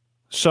range.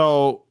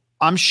 So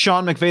I'm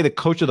Sean McVay, the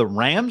coach of the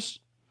Rams.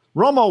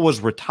 Romo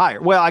was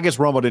retired. Well, I guess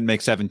Romo didn't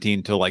make 17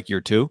 until like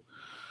year 2.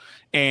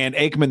 And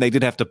Aikman, they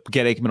did have to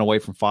get Aikman away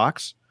from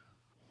Fox.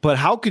 But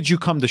how could you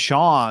come to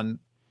Sean?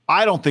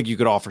 I don't think you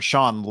could offer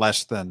Sean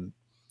less than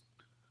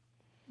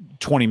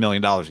 $20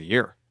 million a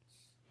year.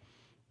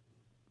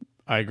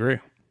 I agree.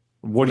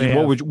 What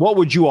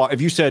would you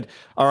if you said,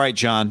 all right,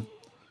 John,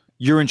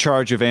 you're in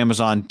charge of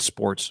Amazon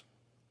Sports.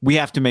 We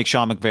have to make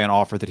Sean McVay an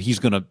offer that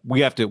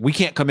we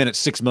can't come in at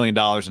 $6 million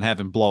and have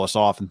him blow us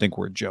off and think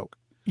we're a joke.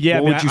 Yeah.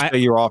 What would you say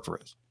your offer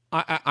is?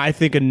 I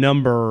think a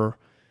number,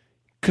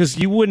 because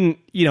you wouldn't,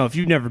 if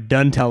you've never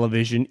done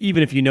television,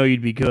 even if you know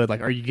you'd be good,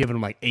 like, are you giving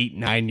him like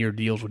 8-9 year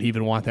deals? Would he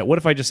even want that? What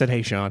if I just said,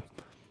 hey, Sean,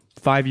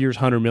 5 years,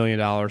 $100 million.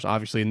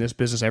 Obviously, in this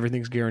business,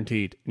 everything's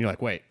guaranteed. And you're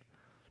like, wait,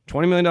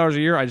 $20 million a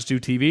year? I just do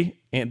TV,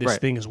 and this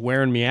thing is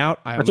wearing me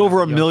out. It's over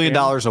 $1 million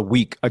a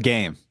week, a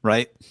game,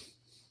 right?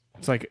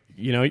 It's like,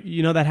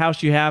 that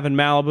house you have in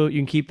Malibu, you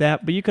can keep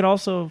that, but you could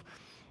also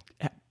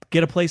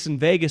get a place in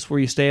Vegas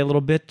where you stay a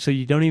little bit so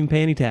you don't even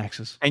pay any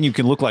taxes. And you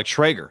can look like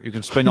Schrager. You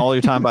can spend all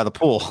your time by the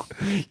pool.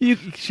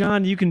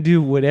 Sean, you can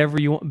do whatever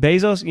you want.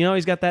 Bezos,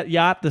 he's got that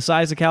yacht the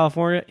size of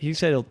California. He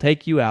said he'll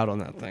take you out on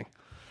that thing.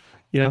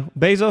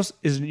 Bezos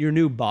is your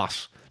new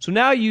boss. So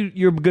now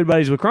you're good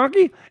buddies with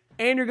Kroenke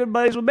and you're good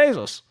buddies with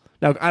Bezos.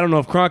 Now, I don't know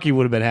if Kroenke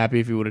would have been happy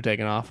if he would have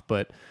taken off,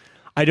 but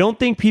I don't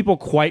think people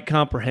quite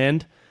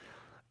comprehend.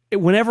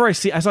 Whenever I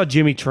saw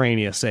Jimmy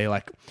Trania say,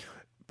 like,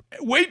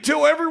 wait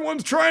till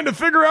everyone's trying to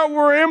figure out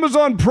where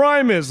Amazon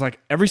Prime is. Like,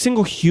 every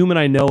single human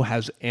I know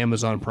has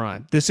Amazon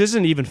Prime. This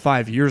isn't even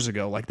 5 years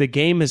ago. Like, the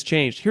game has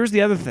changed. Here's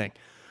the other thing.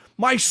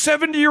 My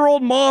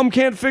 70-year-old mom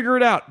can't figure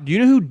it out. Do you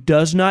know who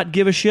does not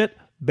give a shit?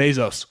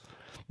 Bezos.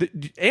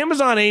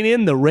 Amazon ain't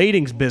in the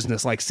ratings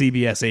business like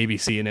CBS,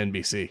 ABC, and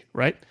NBC,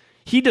 right?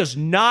 He does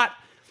not,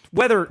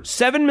 whether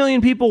 7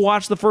 million people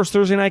watch the first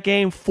Thursday night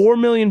game, 4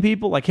 million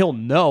people, like, he'll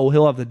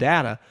have the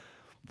data.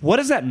 What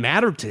does that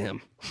matter to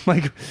him?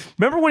 Like,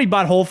 remember when he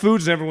bought Whole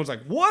Foods and everyone's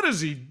like, what is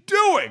he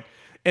doing?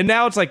 And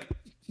now it's like,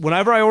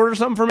 whenever I order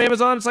something from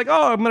Amazon, it's like,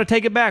 oh, I'm going to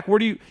take it back.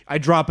 I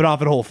drop it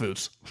off at Whole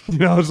Foods.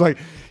 It's like,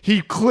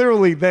 he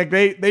clearly,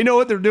 they know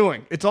what they're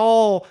doing. It's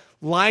all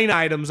line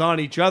items on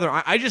each other.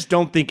 I just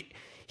don't think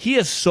he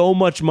has so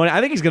much money. I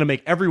think he's going to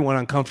make everyone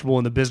uncomfortable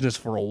in the business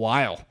for a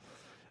while,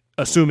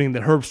 assuming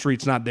that Herb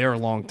Street's not there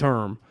long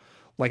term.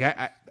 Like,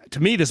 to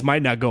me, this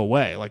might not go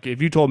away. Like,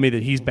 if you told me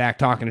that he's back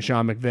talking to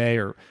Sean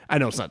McVay, or I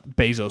know it's not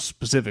Bezos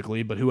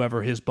specifically, but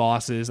whoever his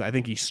boss is, I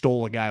think he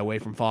stole a guy away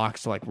from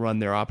Fox to like run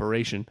their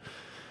operation.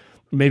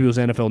 Maybe it was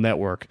NFL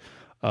Network.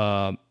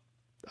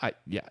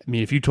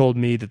 If you told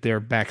me that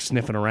they're back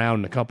sniffing around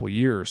in a couple of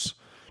years,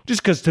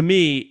 just because to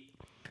me,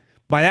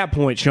 by that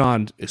point,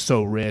 Sean is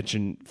so rich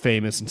and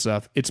famous and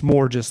stuff. It's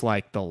more just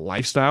like the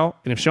lifestyle.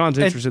 And if Sean's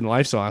interested in the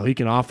lifestyle, he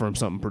can offer him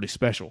something pretty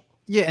special.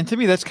 Yeah, and to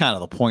me, that's kind of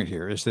the point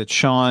here, is that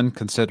Sean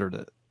considered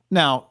it.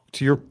 Now,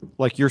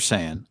 like you're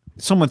saying,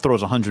 someone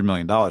throws $100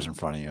 million in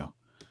front of you.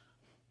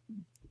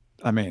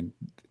 I mean,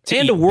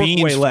 to work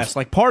way less.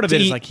 Like, part of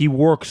it is like he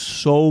works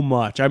so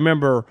much. I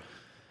remember,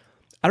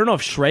 I don't know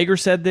if Schrager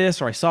said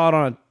this or I saw it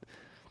on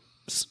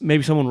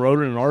maybe someone wrote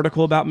in an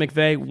article about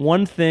McVay.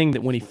 One thing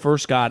that when he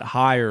first got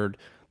hired,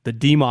 the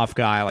Demoff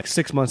guy, like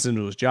 6 months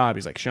into his job,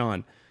 he's like,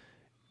 Sean,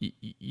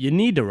 you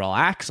need to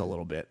relax a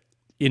little bit.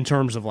 In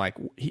terms of, like,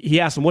 he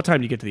asked him, what time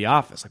do you get to the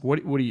office? Like,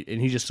 what do you, and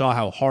he just saw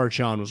how hard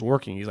Sean was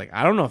working. He's like,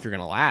 I don't know if you're going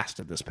to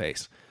last at this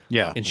pace.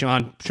 Yeah. And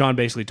Sean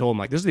basically told him,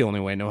 like, this is the only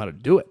way I know how to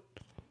do it.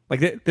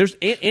 Like, there's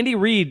Andy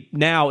Reid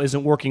now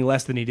isn't working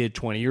less than he did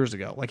 20 years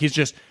ago. Like, he's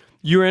just,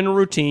 you're in a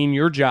routine,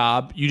 your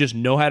job, you just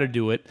know how to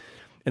do it.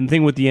 And the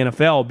thing with the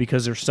NFL,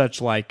 because there's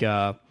such, like,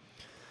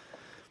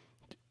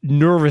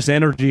 nervous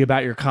energy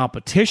about your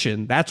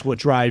competition, that's what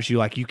drives you.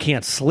 Like, you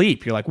can't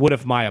sleep. You're like, what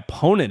if my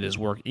opponent is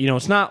working?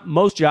 It's not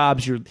most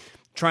jobs you're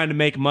trying to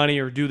make money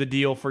or do the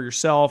deal for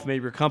yourself,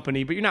 maybe your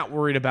company, but you're not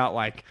worried about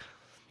like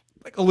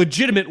a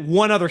legitimate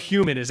one other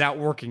human is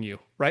outworking you,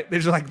 right?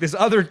 There's like this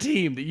other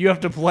team that you have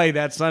to play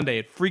that Sunday.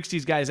 It freaks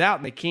these guys out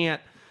and they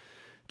can't.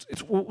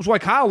 It's why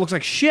Kyle looks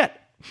like shit.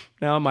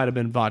 Now, it might have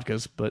been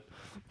vodkas, but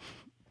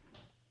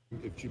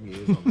if Jimmy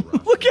is on the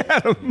roster, look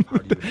at him.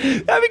 I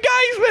mean,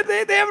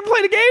 guys, they haven't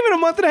played a game in a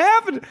month and a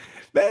half, and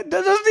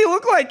doesn't he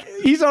look like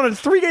he's on a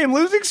 3-game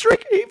losing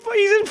streak?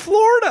 He's in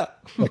Florida.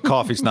 The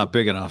coffee's not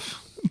big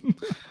enough.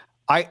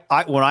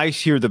 When I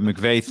hear the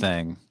McVay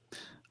thing,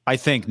 I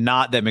think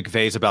not that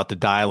McVay's about to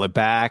dial it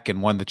back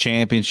and won the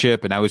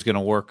championship, and now he's going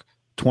to work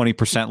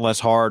 20%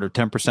 less hard or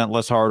 10%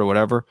 less hard or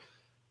whatever.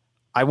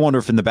 I wonder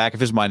if in the back of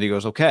his mind he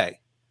goes, okay,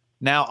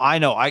 now I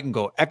know I can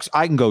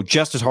go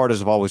just as hard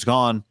as I've always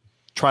gone.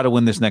 Try to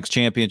win this next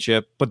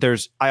championship, but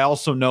I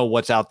also know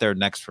what's out there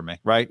next for me,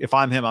 right? If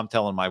I'm him, I'm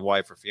telling my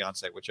wife or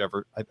fiance,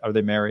 whichever. Are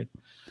they married?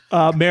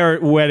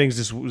 Married, weddings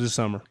this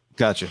summer.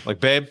 Gotcha. Like,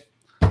 babe,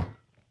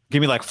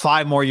 give me like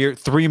 5 more years,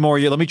 3 more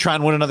years. Let me try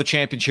and win another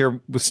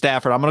championship with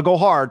Stafford. I'm going to go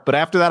hard, but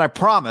after that, I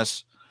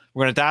promise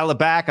we're going to dial it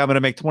back. I'm going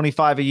to make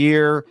 25 a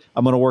year.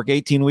 I'm going to work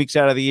 18 weeks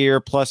out of the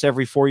year. Plus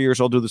every 4 years,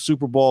 I'll do the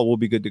Super Bowl. We'll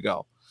be good to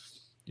go.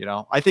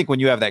 I think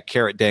when you have that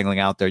carrot dangling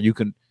out there, you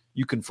can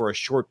for a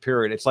short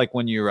period. It's like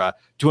when you're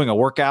doing a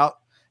workout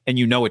and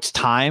it's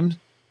timed.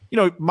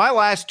 My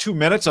last 2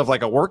 minutes of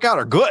like a workout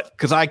are good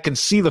because I can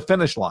see the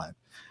finish line.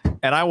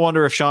 And I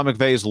wonder if Sean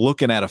McVay is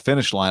looking at a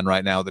finish line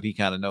right now that he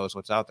kind of knows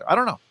what's out there. I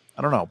don't know.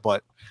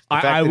 But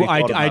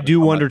I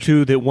do wonder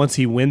too that once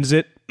he wins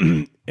it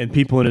and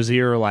people in his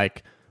ear are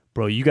like,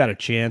 bro, you got a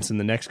chance in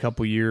the next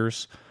couple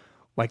years.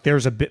 Like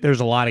there's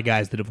a lot of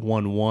guys that have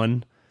won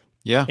one,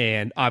 Yeah.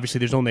 And obviously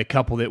there's only a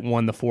couple that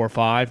won the 4 or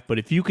 5, but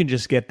if you can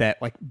just get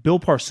that, like Bill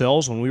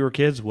Parcells when we were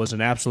kids was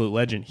an absolute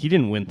legend. He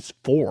didn't win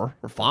 4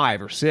 or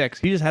 5 or 6.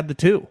 He just had the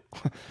 2.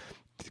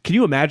 Can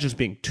you imagine us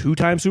being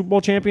 2-time Super Bowl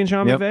champion,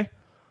 Sean McVay?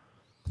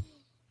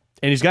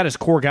 And he's got his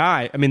core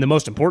guy. I mean, the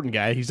most important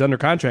guy. He's under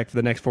contract for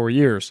the next 4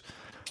 years.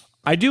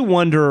 I do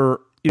wonder,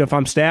 if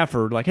I'm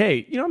Stafford, like,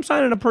 hey, I'm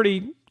signing a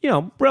pretty,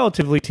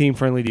 relatively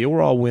team-friendly deal.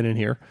 We're all winning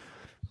here.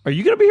 Are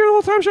you going to be here the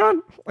whole time,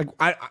 Sean? Like,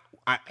 I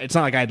it's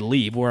not like I'd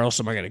leave. Where else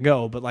am I going to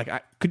go? But like,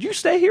 could you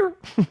stay here?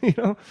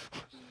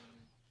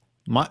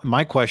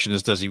 My question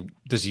is, does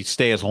he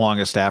stay as long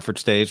as Stafford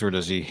stays, or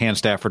does he hand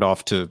Stafford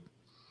off to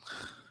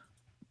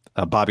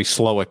Bobby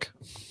Slowick?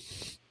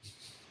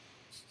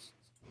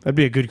 That'd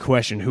be a good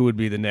question. Who would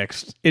be the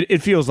next?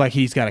 It feels like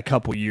he's got a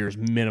couple years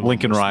minimum.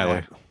 Lincoln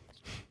Riley.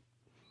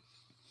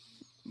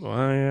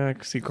 Well, yeah, I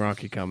can see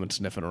Kroenke coming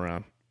sniffing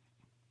around.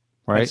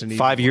 Right,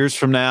 5 years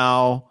from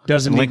now,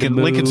 doesn't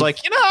Lincoln's like,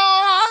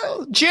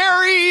 Jerry,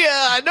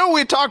 I know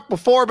we talked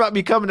before about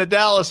me coming to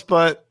Dallas,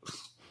 but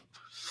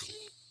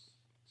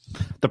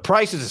the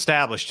price is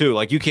established too.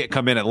 Like, you can't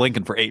come in at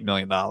Lincoln for $8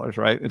 million,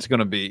 right? It's going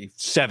to be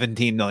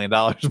 $17 million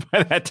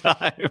by that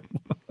time.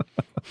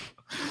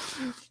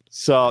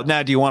 So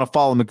now, do you want to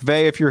follow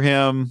McVay if you're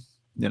him?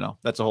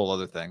 That's a whole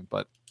other thing.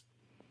 But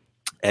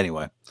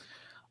anyway,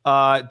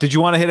 did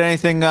you want to hit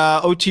anything?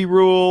 OT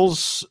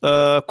rules,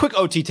 quick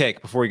OT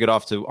take before we get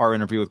off to our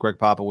interview with Greg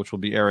Papa, which will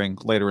be airing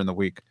later in the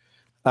week.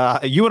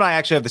 You and I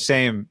actually have the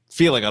same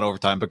feeling on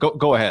overtime, but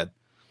go ahead.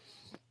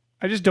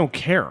 I just don't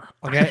care.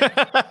 Like,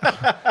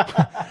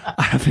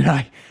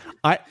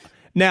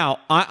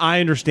 I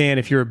understand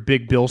if you're a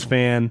big Bills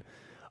fan.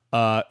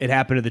 It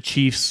happened to the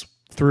Chiefs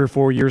 3 or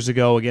 4 years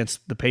ago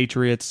against the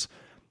Patriots.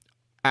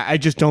 I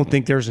just don't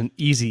think there's an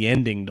easy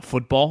ending to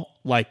football.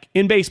 Like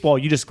in baseball,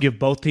 you just give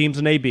both teams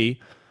an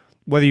AB.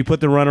 Whether you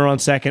put the runner on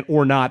second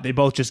or not, they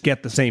both just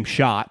get the same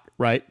shot,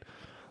 right?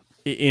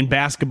 In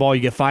basketball,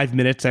 you get 5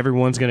 minutes.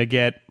 Everyone's going to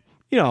get,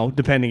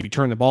 depending if you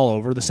turn the ball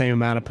over, the same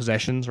amount of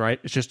possessions, right?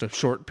 It's just a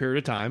short period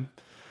of time.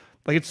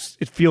 Like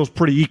it feels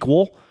pretty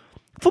equal.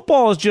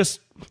 Football is just,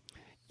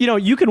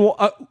 you can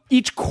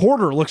each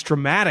quarter looks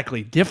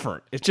dramatically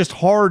different. It's just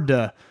hard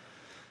to.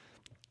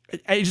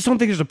 I just don't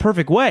think there's a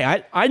perfect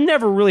way. I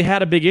never really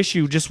had a big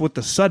issue just with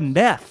the sudden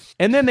death.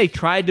 And then they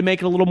tried to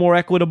make it a little more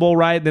equitable,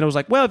 right? Then it was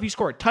like, well, if you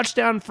score a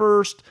touchdown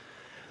first,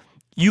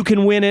 you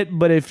can win it.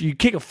 But if you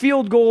kick a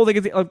field goal, they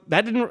get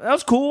that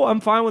was cool.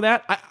 I'm fine with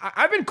that.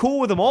 I've been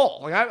cool with them all.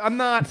 Like I'm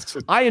not.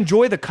 I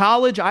enjoy the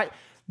college. It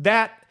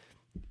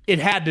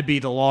had to be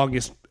the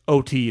longest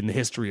OT in the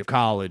history of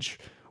college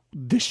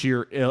this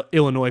year.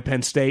 Illinois,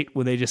 Penn State,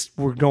 when they just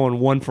were going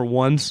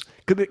 1-for-1s.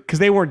 Because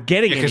they weren't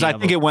getting it. Because I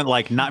think it went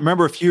like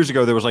remember a few years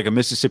ago there was like a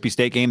Mississippi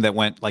State game that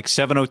went like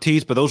 7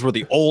 OTs, but those were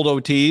the old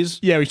OTs.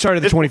 Yeah, we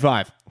started at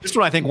 25. This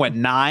one I think went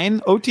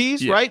 9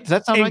 OTs, right? Does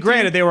that sound right? And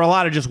granted, they were a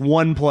lot of just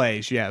one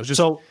plays. Yeah, it was just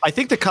so I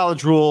think the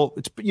college rule.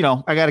 It's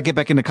I got to get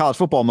back into college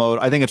football mode.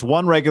 I think it's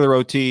one regular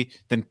OT,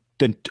 then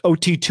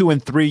OT 2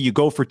 and 3. You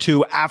go for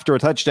 2 after a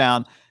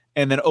touchdown.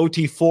 And then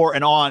OT 4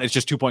 and on, it's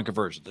just 2-point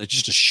conversions. It's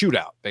just a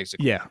shootout,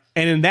 basically. Yeah.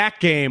 And in that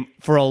game,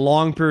 for a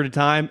long period of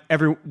time,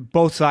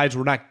 both sides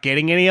were not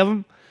getting any of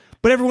them.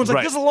 But everyone's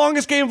like, this is the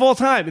longest game of all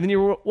time. And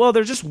then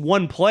there's just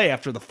one play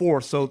after the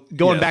 4th. So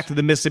going back to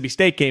the Mississippi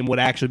State game would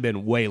actually have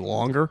been way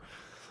longer.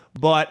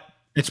 But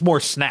it's more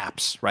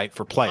snaps, right,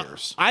 for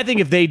players. I think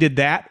if they did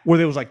that, where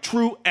there was like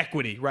true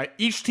equity, right?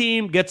 Each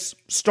team gets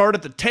start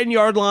at the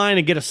 10-yard line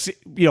and get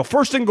a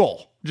first and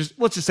goal.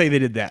 Let's just say they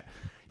did that.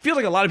 Feels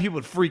like a lot of people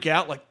would freak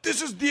out, like,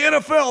 this is the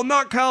NFL,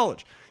 not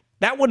college.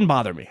 That wouldn't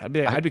bother me.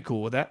 I'd be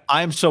cool with that.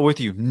 I'm so with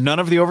you. None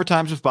of the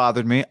overtimes have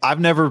bothered me. I've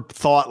never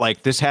thought,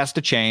 like, this has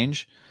to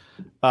change.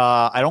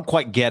 I don't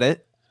quite get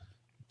it.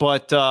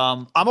 But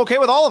I'm okay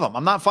with all of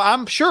them.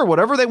 I'm sure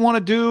whatever they want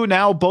to do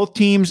now, both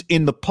teams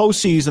in the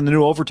postseason, the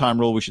new overtime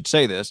rule, we should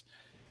say this,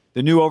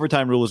 the new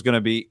overtime rule is going to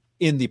be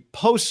in the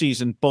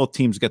postseason, both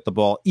teams get the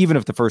ball, even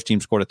if the first team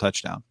scored a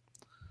touchdown.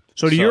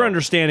 So to your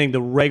understanding,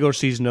 the regular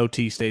season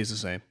OT stays the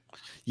same?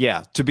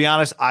 Yeah, to be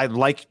honest,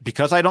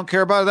 because I don't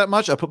care about it that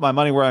much, I put my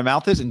money where my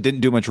mouth is and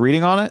didn't do much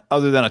reading on it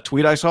other than a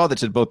tweet I saw that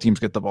said both teams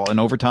get the ball in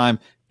overtime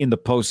in the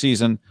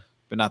postseason,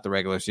 but not the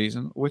regular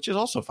season, which is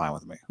also fine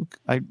with me.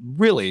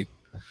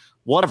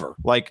 Whatever.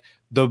 Like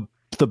the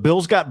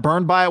Bills got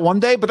burned by it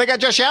one day, but they got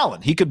Josh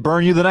Allen. He could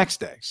burn you the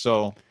next day.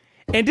 So,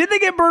 and did they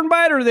get burned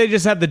by it, or did they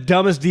just have the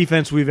dumbest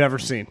defense we've ever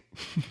seen?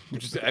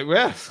 I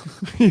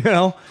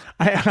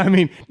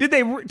mean, did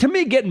they? To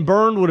me, getting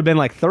burned would have been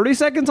like 30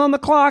 seconds on the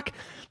clock.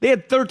 They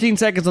had 13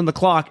 seconds on the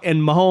clock,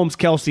 and Mahomes,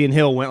 Kelsey, and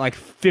Hill went like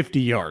 50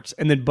 yards,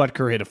 and then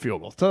Butker hit a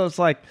field goal. So it's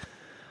like,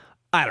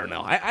 I don't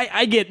know.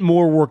 I get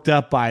more worked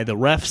up by the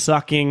ref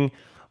sucking,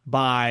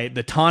 by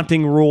the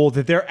taunting rule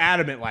that they're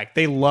adamant. Like,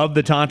 they love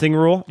the taunting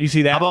rule. You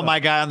see that? How about my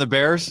guy on the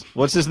Bears?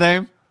 What's his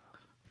name?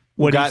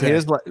 What got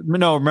his?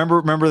 No,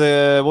 remember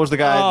what was the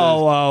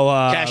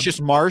guy? Cassius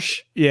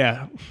Marsh.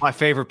 Yeah, my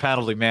favorite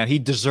penalty, man. He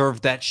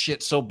deserved that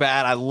shit so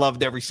bad. I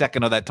loved every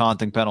second of that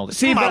taunting penalty.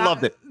 See, I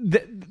loved it.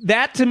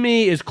 that to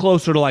me is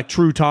closer to like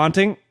true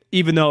taunting,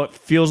 even though it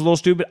feels a little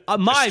stupid.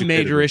 My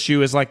major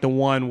issue is like the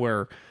one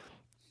where,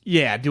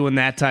 doing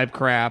that type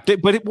crap.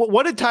 But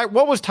what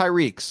was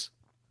Tyreek's?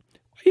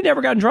 He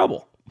never got in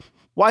trouble.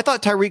 Well, I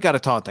thought Tyreek got a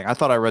taunting. I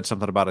thought I read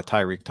something about a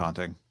Tyreek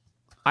taunting.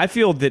 I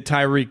feel that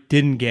Tyreek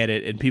didn't get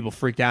it, and people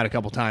freaked out a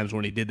couple times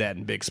when he did that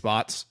in big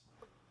spots.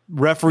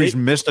 Referees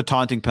missed a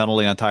taunting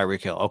penalty on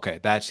Tyreek Hill. Okay,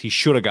 he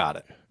should have got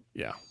it.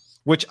 Yeah.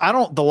 Which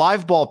the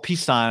live ball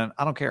peace sign,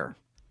 I don't care.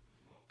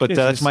 But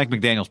that's Mike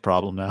McDaniel's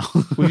problem now.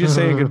 We're just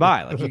saying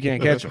goodbye. Like, you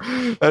can't catch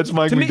him. That's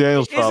Mike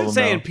McDaniel's problem Isn't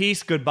saying now.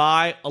 peace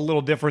goodbye a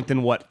little different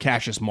than what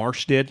Cassius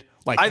Marsh did?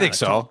 Like, I think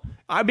so.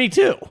 Me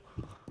too.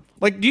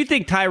 Like, do you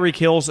think Tyreek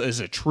Hill's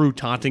is a true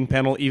taunting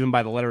penalty, even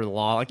by the letter of the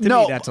law? Like, to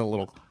me, that's a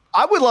little...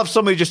 I would love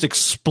somebody to just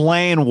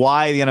explain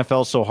why the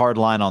NFL is so hard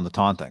line on the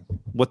taunting.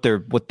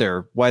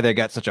 Why they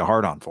got such a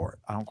hard on for it.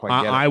 I don't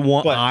quite get it.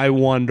 I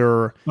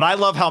wonder. But I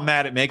love how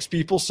mad it makes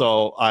people,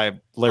 so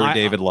Larry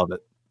David love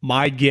it.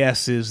 My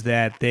guess is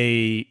that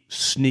they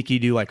sneaky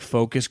do like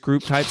focus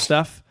group type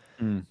stuff.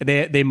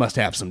 They must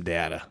have some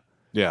data.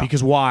 Yeah.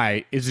 Because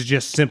why? Is it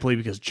just simply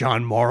because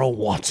John Morrow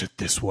wants it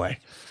this way?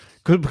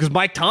 Because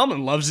Mike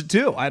Tomlin loves it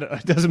too. I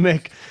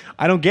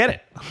don't get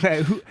it.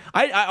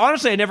 I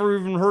honestly, I never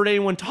even heard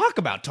anyone talk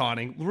about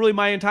taunting really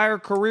my entire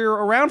career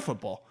around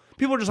football.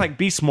 People are just like,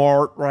 be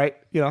smart, right?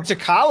 It's a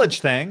college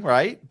thing,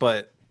 right?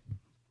 But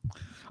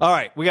all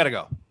right, we got to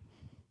go.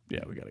 Yeah,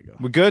 we got to go.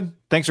 We're good.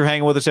 Thanks for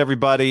hanging with us,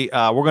 everybody.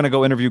 We're going to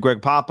go interview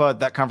Greg Papa.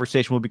 That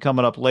conversation will be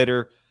coming up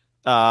later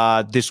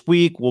this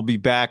week. We'll be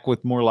back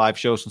with more live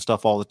shows and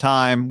stuff all the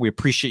time. We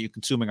appreciate you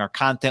consuming our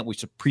content. We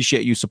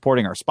appreciate you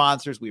supporting our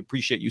sponsors. We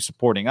appreciate you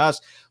supporting us.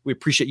 We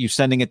appreciate you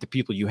sending it to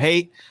people you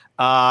hate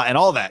and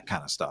all that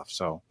kind of stuff.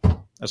 So,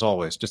 as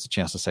always, just a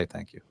chance to say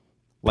thank you.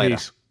 Later.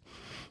 Peace.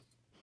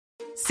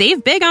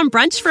 Save big on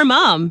brunch for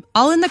mom,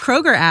 all in the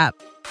Kroger app.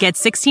 Get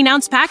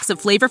 16-ounce packs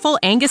of flavorful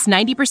Angus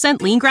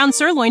 90% lean ground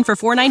sirloin for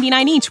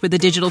 $4.99 each with a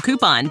digital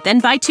coupon. Then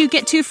buy 2,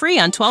 get 2 free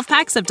on 12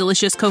 packs of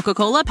delicious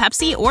Coca-Cola,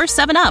 Pepsi, or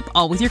 7-Up,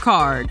 all with your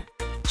card.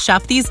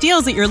 Shop these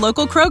deals at your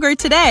local Kroger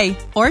today,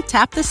 or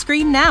tap the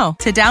screen now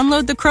to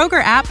download the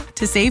Kroger app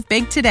to save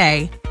big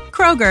today.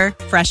 Kroger,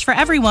 fresh for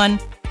everyone.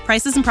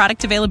 Prices and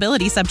product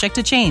availability subject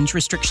to change.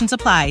 Restrictions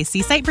apply.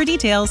 See site for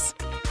details.